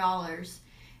 $2,500,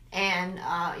 and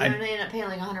they ended up paying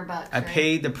like $100. I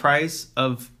paid the price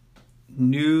of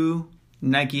new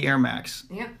Nike Air Max.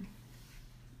 Yep.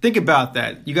 Think about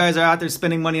that. You guys are out there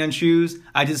spending money on shoes.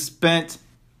 I just spent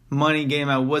money getting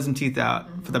my wisdom teeth out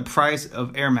for the price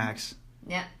of Air Max.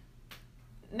 Yeah.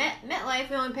 MetLife,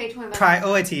 we only paid $20.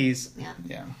 Priorities.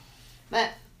 Yeah.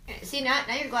 But see, now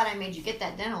you're glad I made you get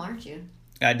that dental, aren't you?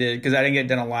 I did, because I didn't get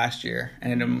dental last year,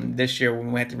 and this year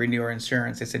when we had to renew our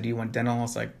insurance, they said, "Do you want dental?" I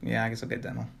was like, "Yeah, I guess I'll get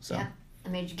dental." So yeah, I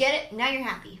made you get it. And now you're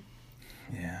happy.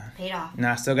 Yeah. Paid off.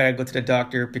 Now I still gotta go to the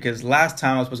doctor because last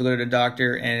time I was supposed to go to the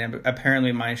doctor and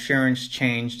apparently my insurance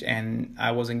changed and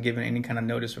I wasn't given any kind of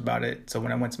notice about it. So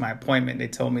when I went to my appointment, they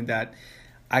told me that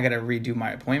I gotta redo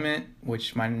my appointment,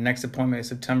 which my next appointment is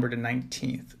September the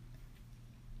 19th.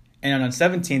 And on the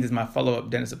 17th is my follow-up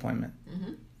dentist appointment.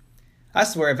 Mm-hmm. I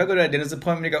swear, if I go to a dentist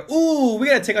appointment, they go, "Ooh, we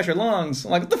gotta take out your lungs."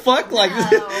 I'm like, what the fuck? Like,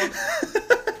 No.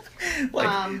 What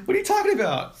are you talking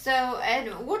about? So,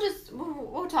 and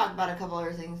we'll talk about a couple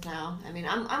other things now. I mean,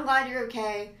 I'm glad you're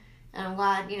okay, and I'm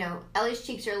glad, Ellie's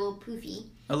cheeks are a little poofy.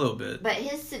 A little bit. But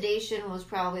his sedation was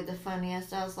probably the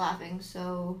funniest. I was laughing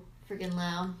so freaking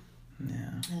loud.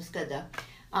 Yeah. It was good though.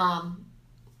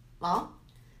 Well,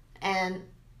 and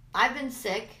I've been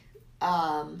sick.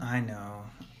 I know.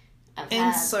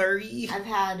 Sorry.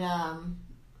 I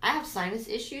have sinus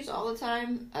issues all the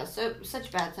time.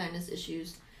 Such bad sinus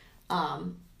issues.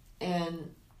 And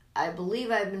I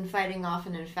believe I've been fighting off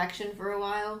an infection for a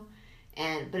while,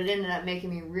 but it ended up making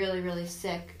me really, really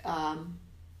sick.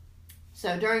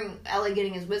 So during Ellie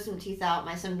getting his wisdom teeth out,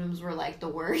 my symptoms were like the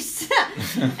worst,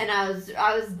 and I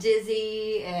was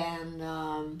dizzy, and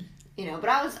but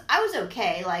I was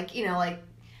okay.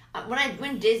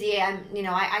 When dizzy,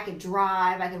 I could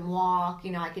drive, I could walk,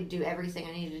 I could do everything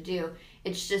I needed to do.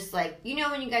 It's just like,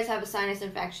 when you guys have a sinus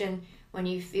infection, when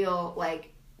you feel like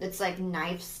it's like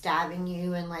knife stabbing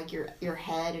you in like your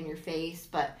head and your face.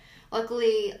 But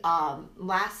luckily,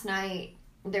 last night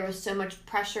there was so much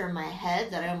pressure in my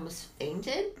head that I almost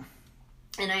fainted,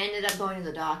 and I ended up going to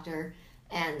the doctor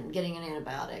and getting an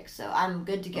antibiotic. So I'm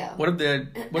good to go. What if the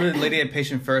lady at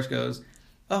patient first goes,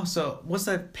 "Oh, so what's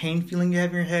that pain feeling you have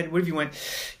in your head?" What if you went,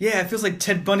 "Yeah, it feels like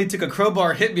Ted Bundy took a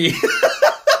crowbar and hit me."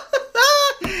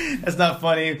 That's not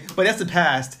funny, but that's the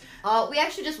past. We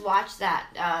actually just watched that,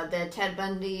 the Ted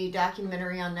Bundy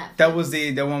documentary on Netflix. That was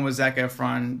the one with Zac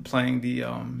Efron playing the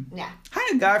Yeah. How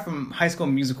did a guy from High School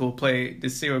Musical play the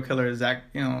serial killer Ted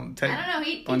I don't know,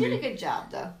 he did a good job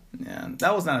though. Yeah,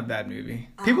 that was not a bad movie.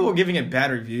 People were giving it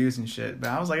bad reviews and shit, but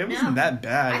I was like, it wasn't that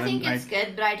bad. I think it's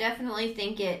good, but I definitely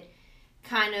think it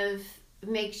kind of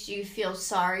makes you feel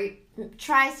sorry.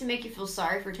 Tries to make you feel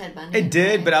sorry for Ted Bundy. It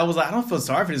did, but I was like, I don't feel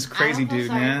sorry for this crazy dude,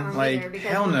 man. Like,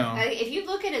 hell no. If you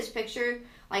look at his picture,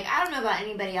 like, I don't know about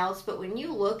anybody else, but when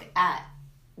you look at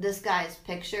this guy's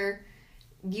picture,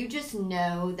 you just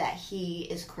know that he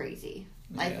is crazy.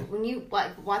 Like, when you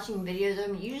watching videos of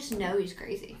him, you just know he's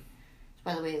crazy.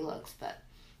 By the way he looks, but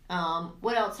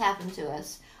what else happened to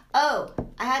us? Oh,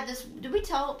 I had this. Did we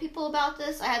tell people about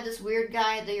this? I had this weird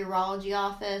guy at the urology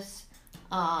office.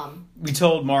 We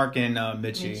told Mark and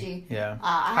Mitchie. Yeah.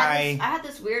 I had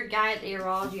this weird guy at the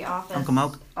urology office. Uncle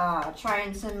Moke. Try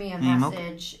and send me a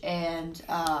message, and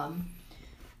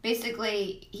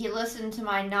basically he listened to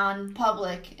my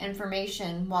non-public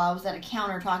information while I was at a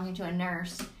counter talking to a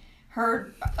nurse.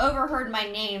 Overheard my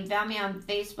name, found me on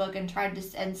Facebook,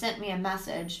 and sent me a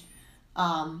message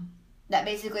that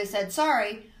basically said,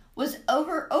 "Sorry, was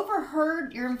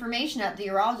overheard your information at the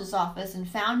urologist's office and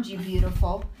found you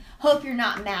beautiful. Hope you're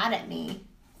not mad at me,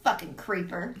 fucking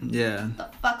creeper." Yeah.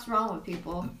 What the fuck's wrong with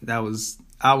people? I was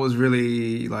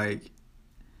really like,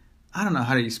 I don't know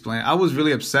how to explain. I was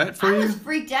really upset for you. I was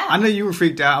freaked out. I know you were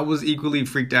freaked out. I was equally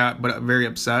freaked out, but very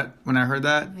upset when I heard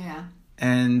that. Yeah.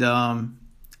 And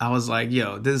I was like,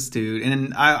 yo, this dude. And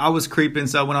then I was creeping,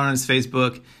 so I went on his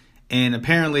Facebook. And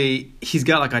apparently he's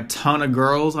got like a ton of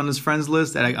girls on his friends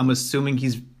list that I'm assuming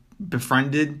he's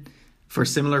befriended for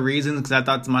similar reasons. Because I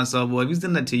thought to myself, well, if he's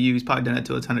done that to you, he's probably done that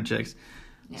to a ton of chicks.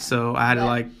 Yeah. So I had to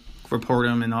like report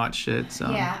him and all that shit. So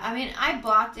yeah, I mean, I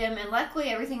blocked him, and luckily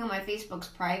everything on my Facebook's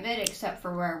private except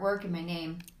for where I work and my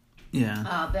name.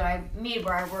 Yeah. But I made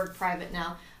where I work private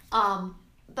now.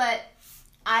 But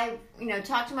I,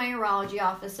 talked to my urology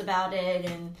office about it,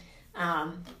 and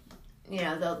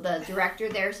the director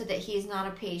there said that he's not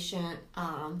a patient.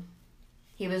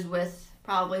 He was with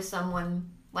probably someone,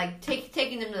 like,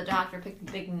 taking them to the doctor,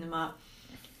 picking them up.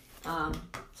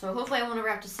 So hopefully I won't ever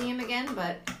have to see him again,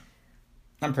 but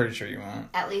I'm pretty sure you won't.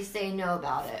 At least they know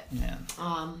about it. Yeah.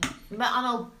 But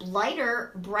on a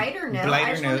brighter note,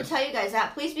 I just want to tell you guys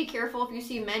that please be careful if you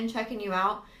see men checking you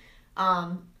out.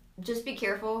 Just be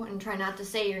careful and try not to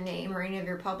say your name or any of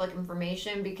your public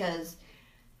information, because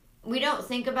we don't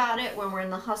think about it when we're in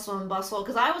the hustle and bustle.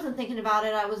 Because I wasn't thinking about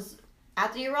it. I was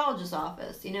at the urologist's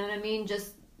office. You know what I mean?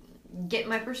 Just get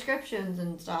my prescriptions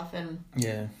and stuff. And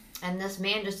yeah. And this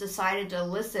man just decided to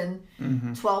listen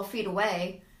 12 feet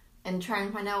away and try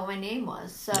and find out what my name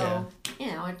was. So,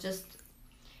 it just...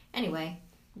 Anyway.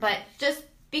 But just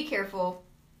be careful.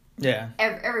 Yeah.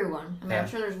 Everyone. I mean, Yeah. I'm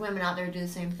sure there's women out there who do the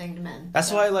same thing to men.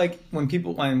 That's why, like, when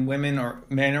women or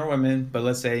men or women, but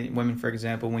let's say women, for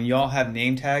example, when y'all have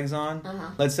name tags on,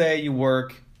 let's say you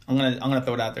work, I'm gonna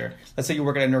throw it out there. Let's say you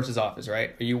work at a nurse's office,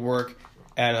 right? Or you work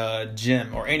at a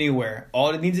gym or anywhere. All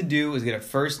it needs to do is get a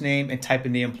first name and type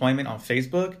in the employment on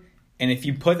Facebook. And if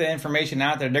you put that information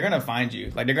out there, they're gonna find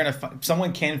you. Like,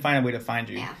 someone can find a way to find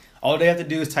you. Yeah. All they have to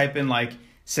do is type in, like,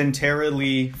 Centera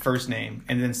Lee first name,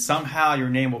 and then somehow your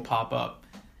name will pop up,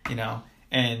 you know,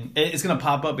 and it's going to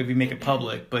pop up if you make it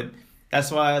public. But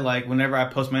that's why, like, whenever I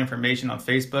post my information on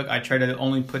Facebook, I try to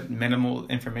only put minimal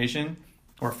information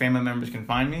where family members can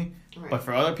find me. Right. But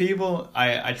for other people,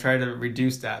 I try to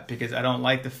reduce that, because I don't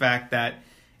like the fact that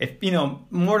if, you know,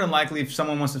 more than likely if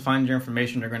someone wants to find your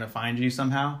information, they're going to find you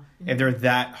somehow, if they're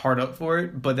that hard up for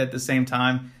it. But at the same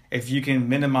time, if you can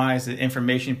minimize the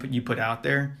information you put out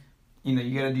there, you know,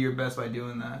 you got to do your best by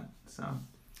doing that. So,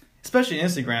 especially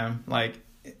Instagram, like,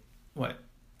 what?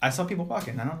 I saw people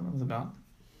walking. I don't know what it was about.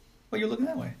 Well, you're looking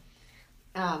that way.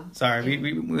 Sorry,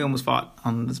 we almost fought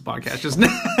on this podcast just now.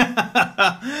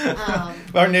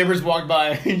 Our neighbors walked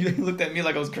by. He looked at me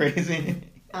like I was crazy.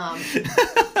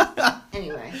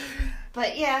 Anyway,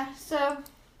 but yeah, so,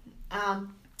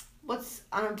 what's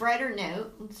on a brighter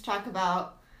note? Let's talk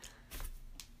about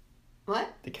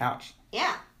what? The couch.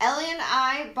 Yeah, Ellie and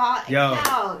I bought a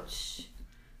couch.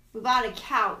 We bought a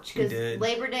couch because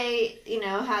Labor Day, you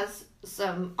know, has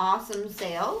some awesome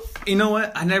sales. You know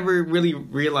what? I never really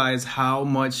realized how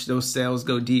much those sales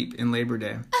go deep in Labor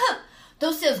Day.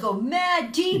 Those sales go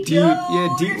mad deep, yo.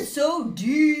 Yeah, deep. They're so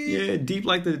deep. Yeah, deep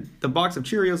like the box of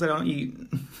Cheerios I don't eat.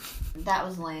 That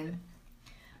was lame.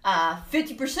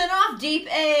 50% off deep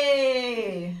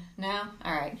A. No?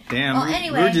 Alright. Damn, well,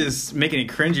 anyway, we're just making it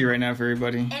cringy right now for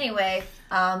everybody. Anyway,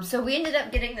 so we ended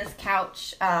up getting this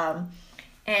couch, and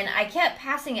I kept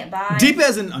passing it by. Deep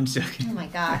as in, I'm joking. Oh my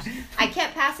gosh. I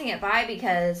kept passing it by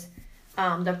because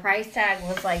the price tag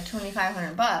was like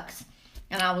 $2,500.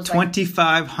 And I was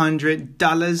 $2,500.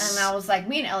 And I was like,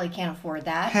 me and Ellie can't afford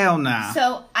that. Hell nah.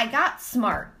 So I got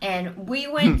smart, and we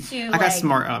went to. I got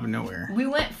smart out of nowhere. We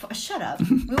went. Shut up.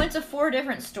 We went to 4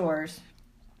 different stores,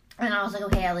 and I was like,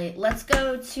 okay, Ellie, let's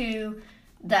go to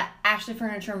the Ashley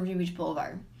Furniture on Virginia Beach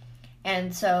Boulevard.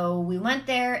 And so we went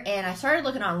there, and I started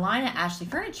looking online at Ashley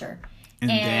Furniture,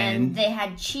 and they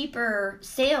had cheaper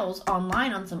sales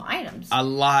online on some items. A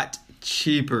lot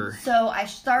cheaper. So I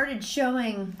started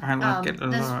showing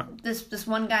this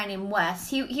one guy named Wes.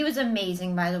 He was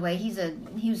amazing, by the way. He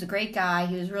was a great guy.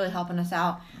 He was really helping us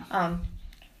out. And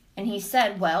he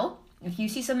said, well, if you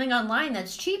see something online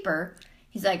that's cheaper,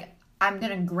 he's like, I'm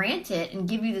going to grant it and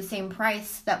give you the same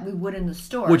price that we would in the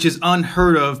store. Which is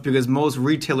unheard of because most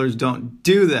retailers don't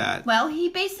do that. Well,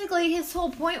 his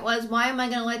whole point was, why am I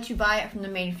going to let you buy it from the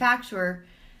manufacturer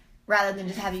rather than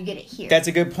just have you get it here? That's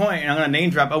a good point, and I'm going to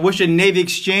name drop. I wish a Navy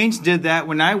Exchange did that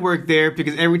when I worked there,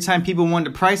 because every time people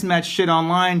wanted to price match shit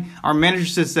online, our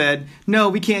managers just said, no,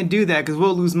 we can't do that because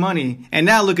we'll lose money. And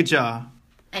now look at y'all.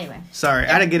 Anyway. Sorry,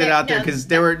 I had to get it out there because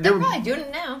they're probably doing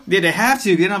it now. Yeah, they have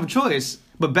to. They don't have a choice.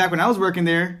 But back when I was working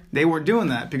there, they weren't doing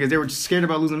that because they were scared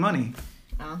about losing money.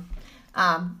 Sorry,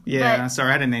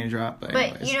 I had a name drop.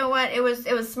 But you know what? It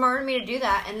was smart of me to do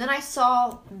that. And then I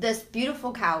saw this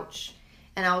beautiful couch,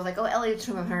 and I was like, oh, Ellie, it's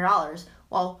 $2,500.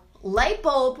 Well, light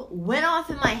bulb went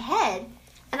off in my head,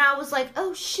 and I was like,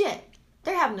 oh, shit.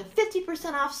 They're having a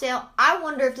 50% off sale. I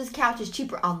wonder if this couch is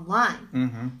cheaper online.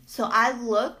 Mm-hmm. So I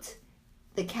looked.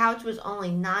 The couch was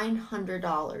only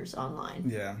 $900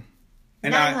 online. Yeah.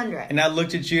 And I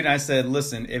looked at you and I said,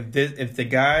 listen, if the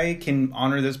guy can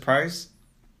honor this price,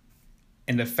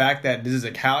 and the fact that this is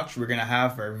a couch we're going to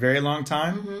have for a very long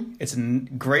time, it's a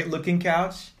great looking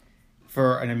couch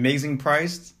for an amazing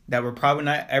price that we're probably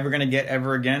not ever going to get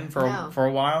ever again for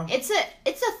a while. It's a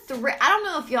I don't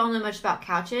know if y'all know much about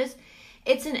couches.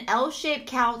 It's an L-shaped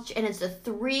couch, and it's a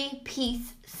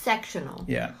 3-piece sectional.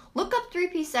 Yeah. Look up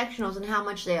 3-piece sectionals and how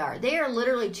much they are. They are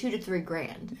literally $2,000 to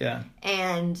 $3,000. Yeah.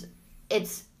 And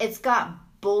it's got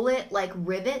bullet like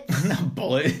rivets. Not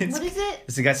bullet. What is it?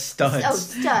 It's got studs. Oh,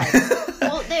 studs.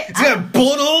 Well, it's got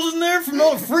bullet holes in there from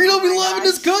all the freedom we love in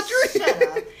this country. Shut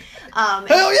up.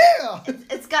 Hell yeah!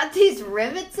 It's got these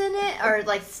rivets in it, or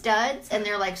like studs, and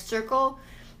they're like circle,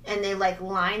 and they like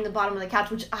line the bottom of the couch,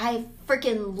 which I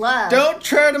freaking love. Don't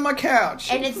tread on my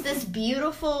couch. And it's this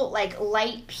beautiful like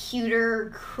light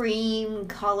pewter cream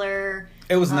color.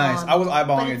 It was nice. I was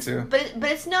eyeballing it too. But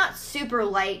it's not super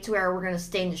light to where we're gonna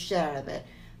stain the shit out of it.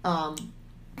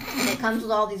 And it comes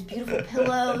with all these beautiful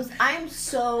pillows. I'm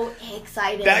so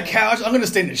excited. That couch, I'm gonna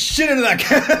stain the shit out of that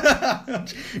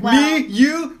couch. Well, me,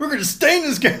 you, we're gonna stain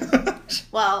this couch.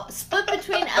 Well, split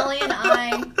between Ellie and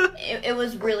I, it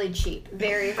was really cheap,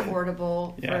 very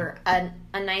affordable for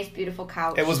a nice, beautiful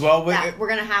couch. It was well that we're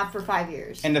gonna have for 5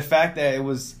 years. And the fact that it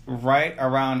was right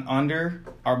around under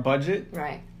our budget,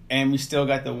 right? And we still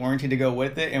got the warranty to go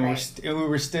with it, and we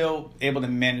were still able to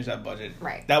manage that budget.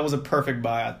 Right. That was a perfect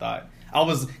buy, I thought.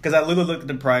 Because I literally looked at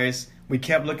the price. We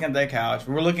kept looking at that couch.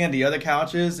 We were looking at the other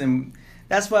couches, and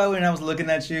that's why when I was looking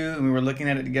at you and we were looking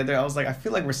at it together, I was like, I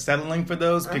feel like we're settling for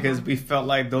those because we felt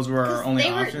like those were our only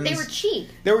options. They were cheap.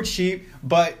 They were cheap,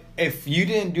 but if you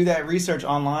didn't do that research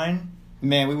online,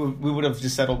 man, we would have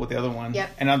just settled with the other one. Yep.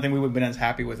 And I don't think we would have been as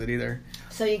happy with it either.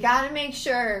 So you got to make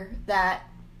sure that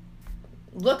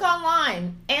look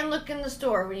online and look in the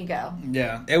store when you go.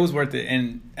 Yeah, it was worth it.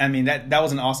 And I mean, that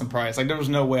was an awesome price. Like, there was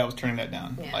no way I was turning that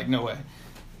down. Yeah. Like, no way.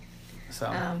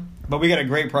 So, but we got a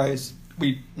great price.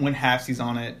 We went halfsies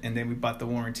on it, and then we bought the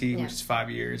warranty, which is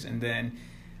 5 years. And then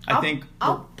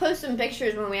I'll post some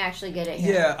pictures when we actually get it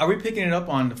here. Yeah, are we picking it up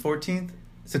on the 14th?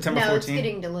 September 14th? No, it's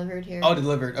getting delivered here. Oh,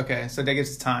 delivered. Okay, so that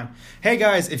gives us time. Hey,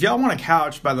 guys, if y'all want a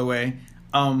couch, by the way,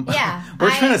 we're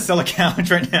trying to sell a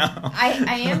couch right now.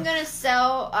 I am going to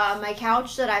sell my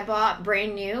couch that I bought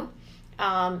brand new.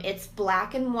 It's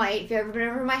black and white. If you've ever been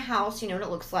over to my house, you know what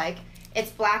it looks like. It's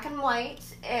black and white,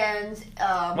 and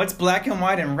what's black and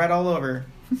white and red all over?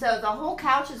 So the whole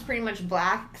couch is pretty much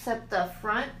black, except the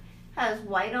front has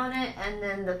white on it, and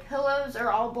then the pillows are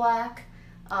all black.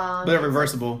 They're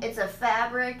reversible. It's a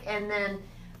fabric, and then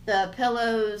the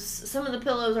pillows. Some of the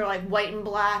pillows are like white and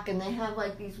black, and they have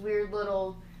like these weird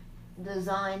little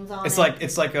designs on it.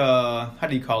 It's like how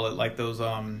do you call it? Like those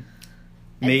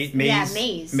maze.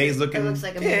 Maze looking. It looks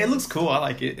like a maze. Yeah, it looks cool. I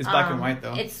like it. It's black and white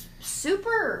though. It's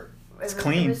super. It's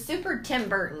clean. It was super Tim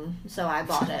Burton, so I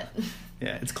bought it.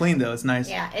 Yeah, it's clean though. It's nice.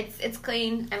 Yeah, it's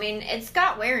clean. I mean, it's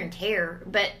got wear and tear,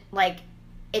 but like,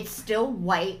 it's still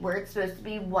white where it's supposed to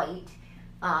be white.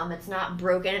 It's not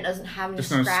broken. It doesn't have any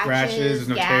scratches, there's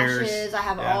no gashes. tears. I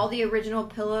have all the original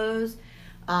pillows.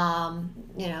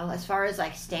 You know, as far as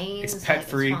like stains, it's pet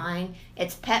free. It's fine.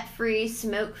 It's pet free,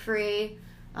 smoke free,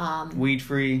 weed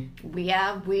free.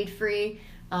 Weed free.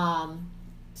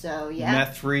 So yeah,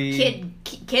 meth free,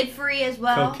 kid free as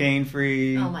well, cocaine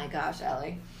free. Oh my gosh,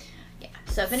 Ellie. Yeah.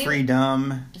 So if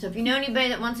freedom. So if you know anybody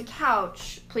that wants a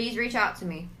couch, please reach out to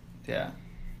me. Yeah.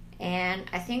 And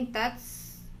I think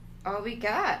that's all we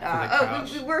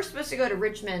got. We were supposed to go to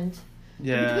Richmond.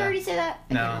 Yeah. Did we already say that?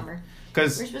 I can't remember.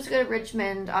 Because we're supposed to go to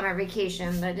Richmond on our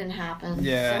vacation, but it didn't happen.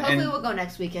 Yeah. So hopefully we'll go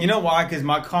next weekend. You know why? Because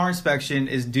my car inspection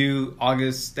is due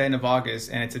the end of August,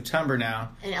 and it's September now.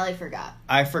 And Ellie forgot.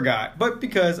 I forgot. But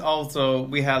because also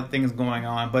we had things going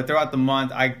on. But throughout the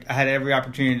month, I had every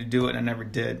opportunity to do it, and I never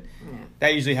did. Yeah.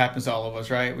 That usually happens to all of us,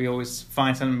 right? We always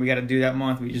find something we got to do that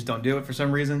month. We just don't do it for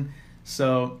some reason.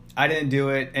 So I didn't do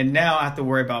it. And now I have to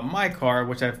worry about my car,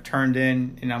 which I've turned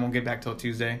in, and I won't get back till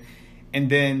Tuesday. And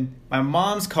then my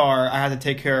mom's car I had to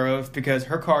take care of because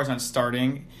her car's not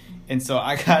starting. And so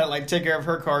I got to take care of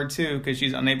her car too because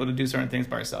she's unable to do certain things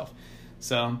by herself.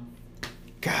 So,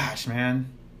 gosh,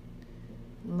 man.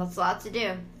 That's a lot to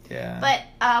do. Yeah.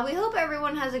 But we hope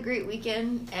everyone has a great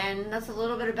weekend. And that's a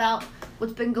little bit about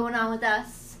what's been going on with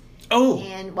us. Oh.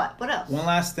 And what? What else? One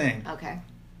last thing. Okay.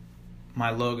 My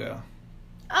logo.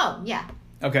 Oh, yeah.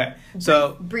 Okay,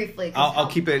 so briefly, I'll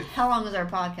keep it. How long has our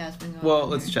podcast been going? Well,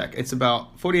 let's check. It's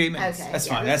about 48 minutes. Okay, that's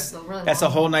fine. Really that's a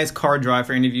whole nice car drive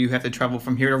for any of you who have to travel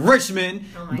from here to Richmond.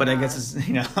 Oh but God. I guess it's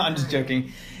I'm just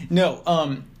joking.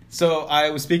 No, so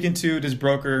I was speaking to this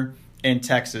broker in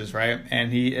Texas, right?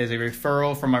 And he is a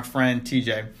referral from my friend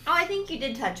TJ. Oh, I think you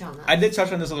did touch on that. I did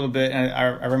touch on this a little bit, and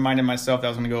I reminded myself that I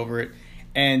was going to go over it.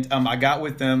 And I got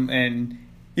with them, and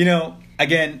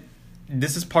again.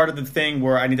 This is part of the thing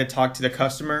where I need to talk to the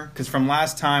customer because from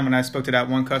last time when I spoke to that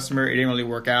one customer, it didn't really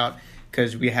work out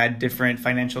because she had different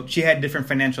financial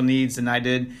needs than I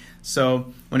did.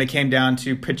 So when it came down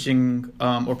to pitching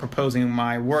or proposing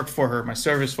my work for her, my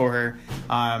service for her,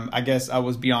 I guess I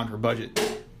was beyond her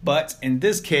budget. But in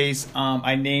this case,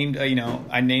 I named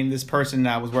this person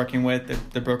that I was working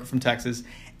with, the broker from Texas,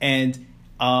 and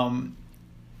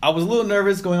I was a little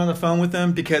nervous going on the phone with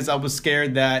them because I was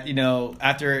scared that,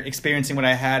 after experiencing what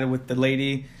I had with the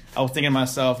lady, I was thinking to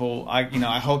myself, well, I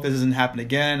hope this doesn't happen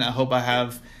again. I hope I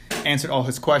have answered all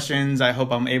his questions. I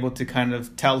hope I'm able to kind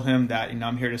of tell him that,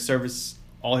 I'm here to service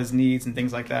all his needs and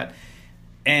things like that.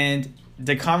 And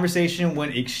the conversation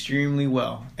went extremely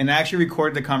well. And I actually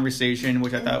recorded the conversation,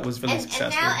 which I thought was really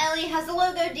successful. And now Ellie has a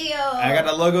logo deal. I got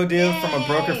a logo deal from a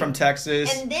broker from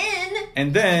Texas.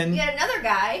 And then you got another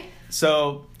guy.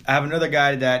 So I have another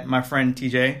guy that my friend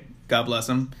TJ, God bless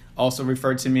him, also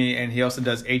referred to me, and he also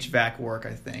does HVAC work,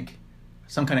 I think.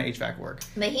 some kind of HVAC work.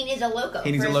 But he needs a logo.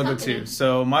 He needs a logo too.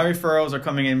 So my referrals are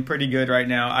coming in pretty good right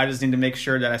now. I just need to make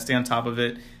sure that I stay on top of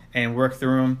it and work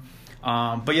through them.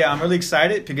 But yeah, I'm really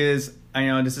excited because I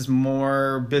know this is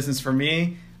more business for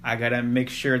me. I got to make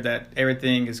sure that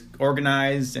everything is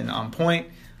organized and on point.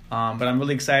 But I'm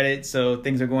really excited. So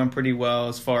things are going pretty well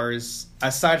as far as,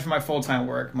 aside from my full-time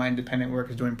work, my independent work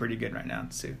is doing pretty good right now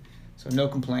too. So no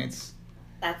complaints.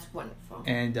 That's wonderful.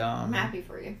 And I'm happy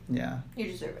for you. Yeah. You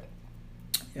deserve it.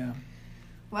 Yeah.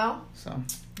 Well, so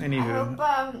anywho,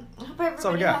 I hope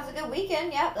everybody has a good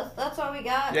weekend. Yeah, that's all we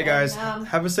got. Yeah, guys,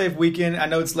 have a safe weekend. I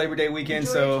know it's Labor Day weekend,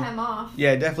 so time off.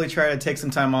 Yeah, definitely try to take some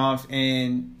time off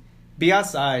and be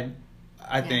outside.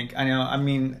 I think. I know. I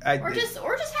mean, or just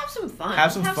have some fun.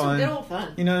 Have some good old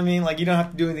fun. You know what I mean? Like, you don't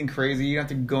have to do anything crazy. You don't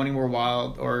have to go anywhere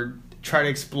wild or try to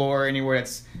explore anywhere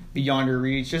that's beyond your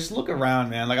reach. Just look around,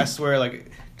 man. Like, I swear,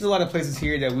 like, there's a lot of places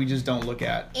here that we just don't look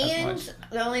at as much.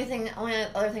 The only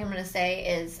other thing I'm going to say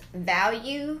is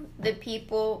value the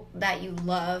people that you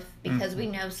love, because we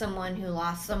know someone who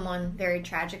lost someone very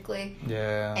tragically.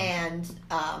 Yeah. And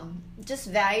just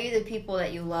value the people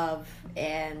that you love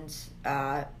and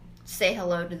say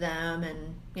hello to them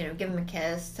and, you know, give them a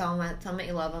kiss, tell them that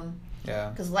you love them. Yeah.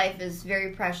 Because life is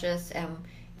very precious, and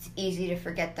it's easy to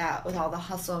forget that with all the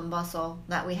hustle and bustle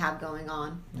that we have going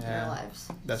on in our lives.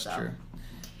 That's true.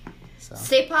 So.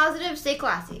 Stay positive, stay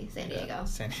classy, San Diego.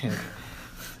 San Diego.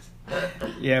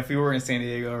 Yeah, if we were in San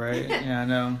Diego, right? Yeah, I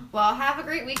know. Well, have a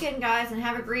great weekend, guys, and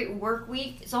have a great work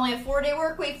week. It's only a 4-day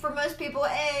work week for most people.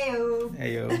 Ayo.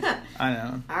 Ayo. I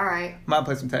know. All right. Might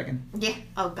play some Tekken. Yeah.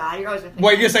 Oh, God, you're always going to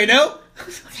What, you gonna say no?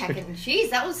 Tekken.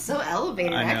 Jeez, that was so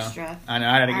elevated extra. I know.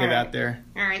 I had to get it out there.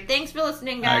 All right. Thanks for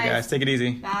listening, guys. All right, guys. Take it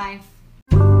easy. Bye.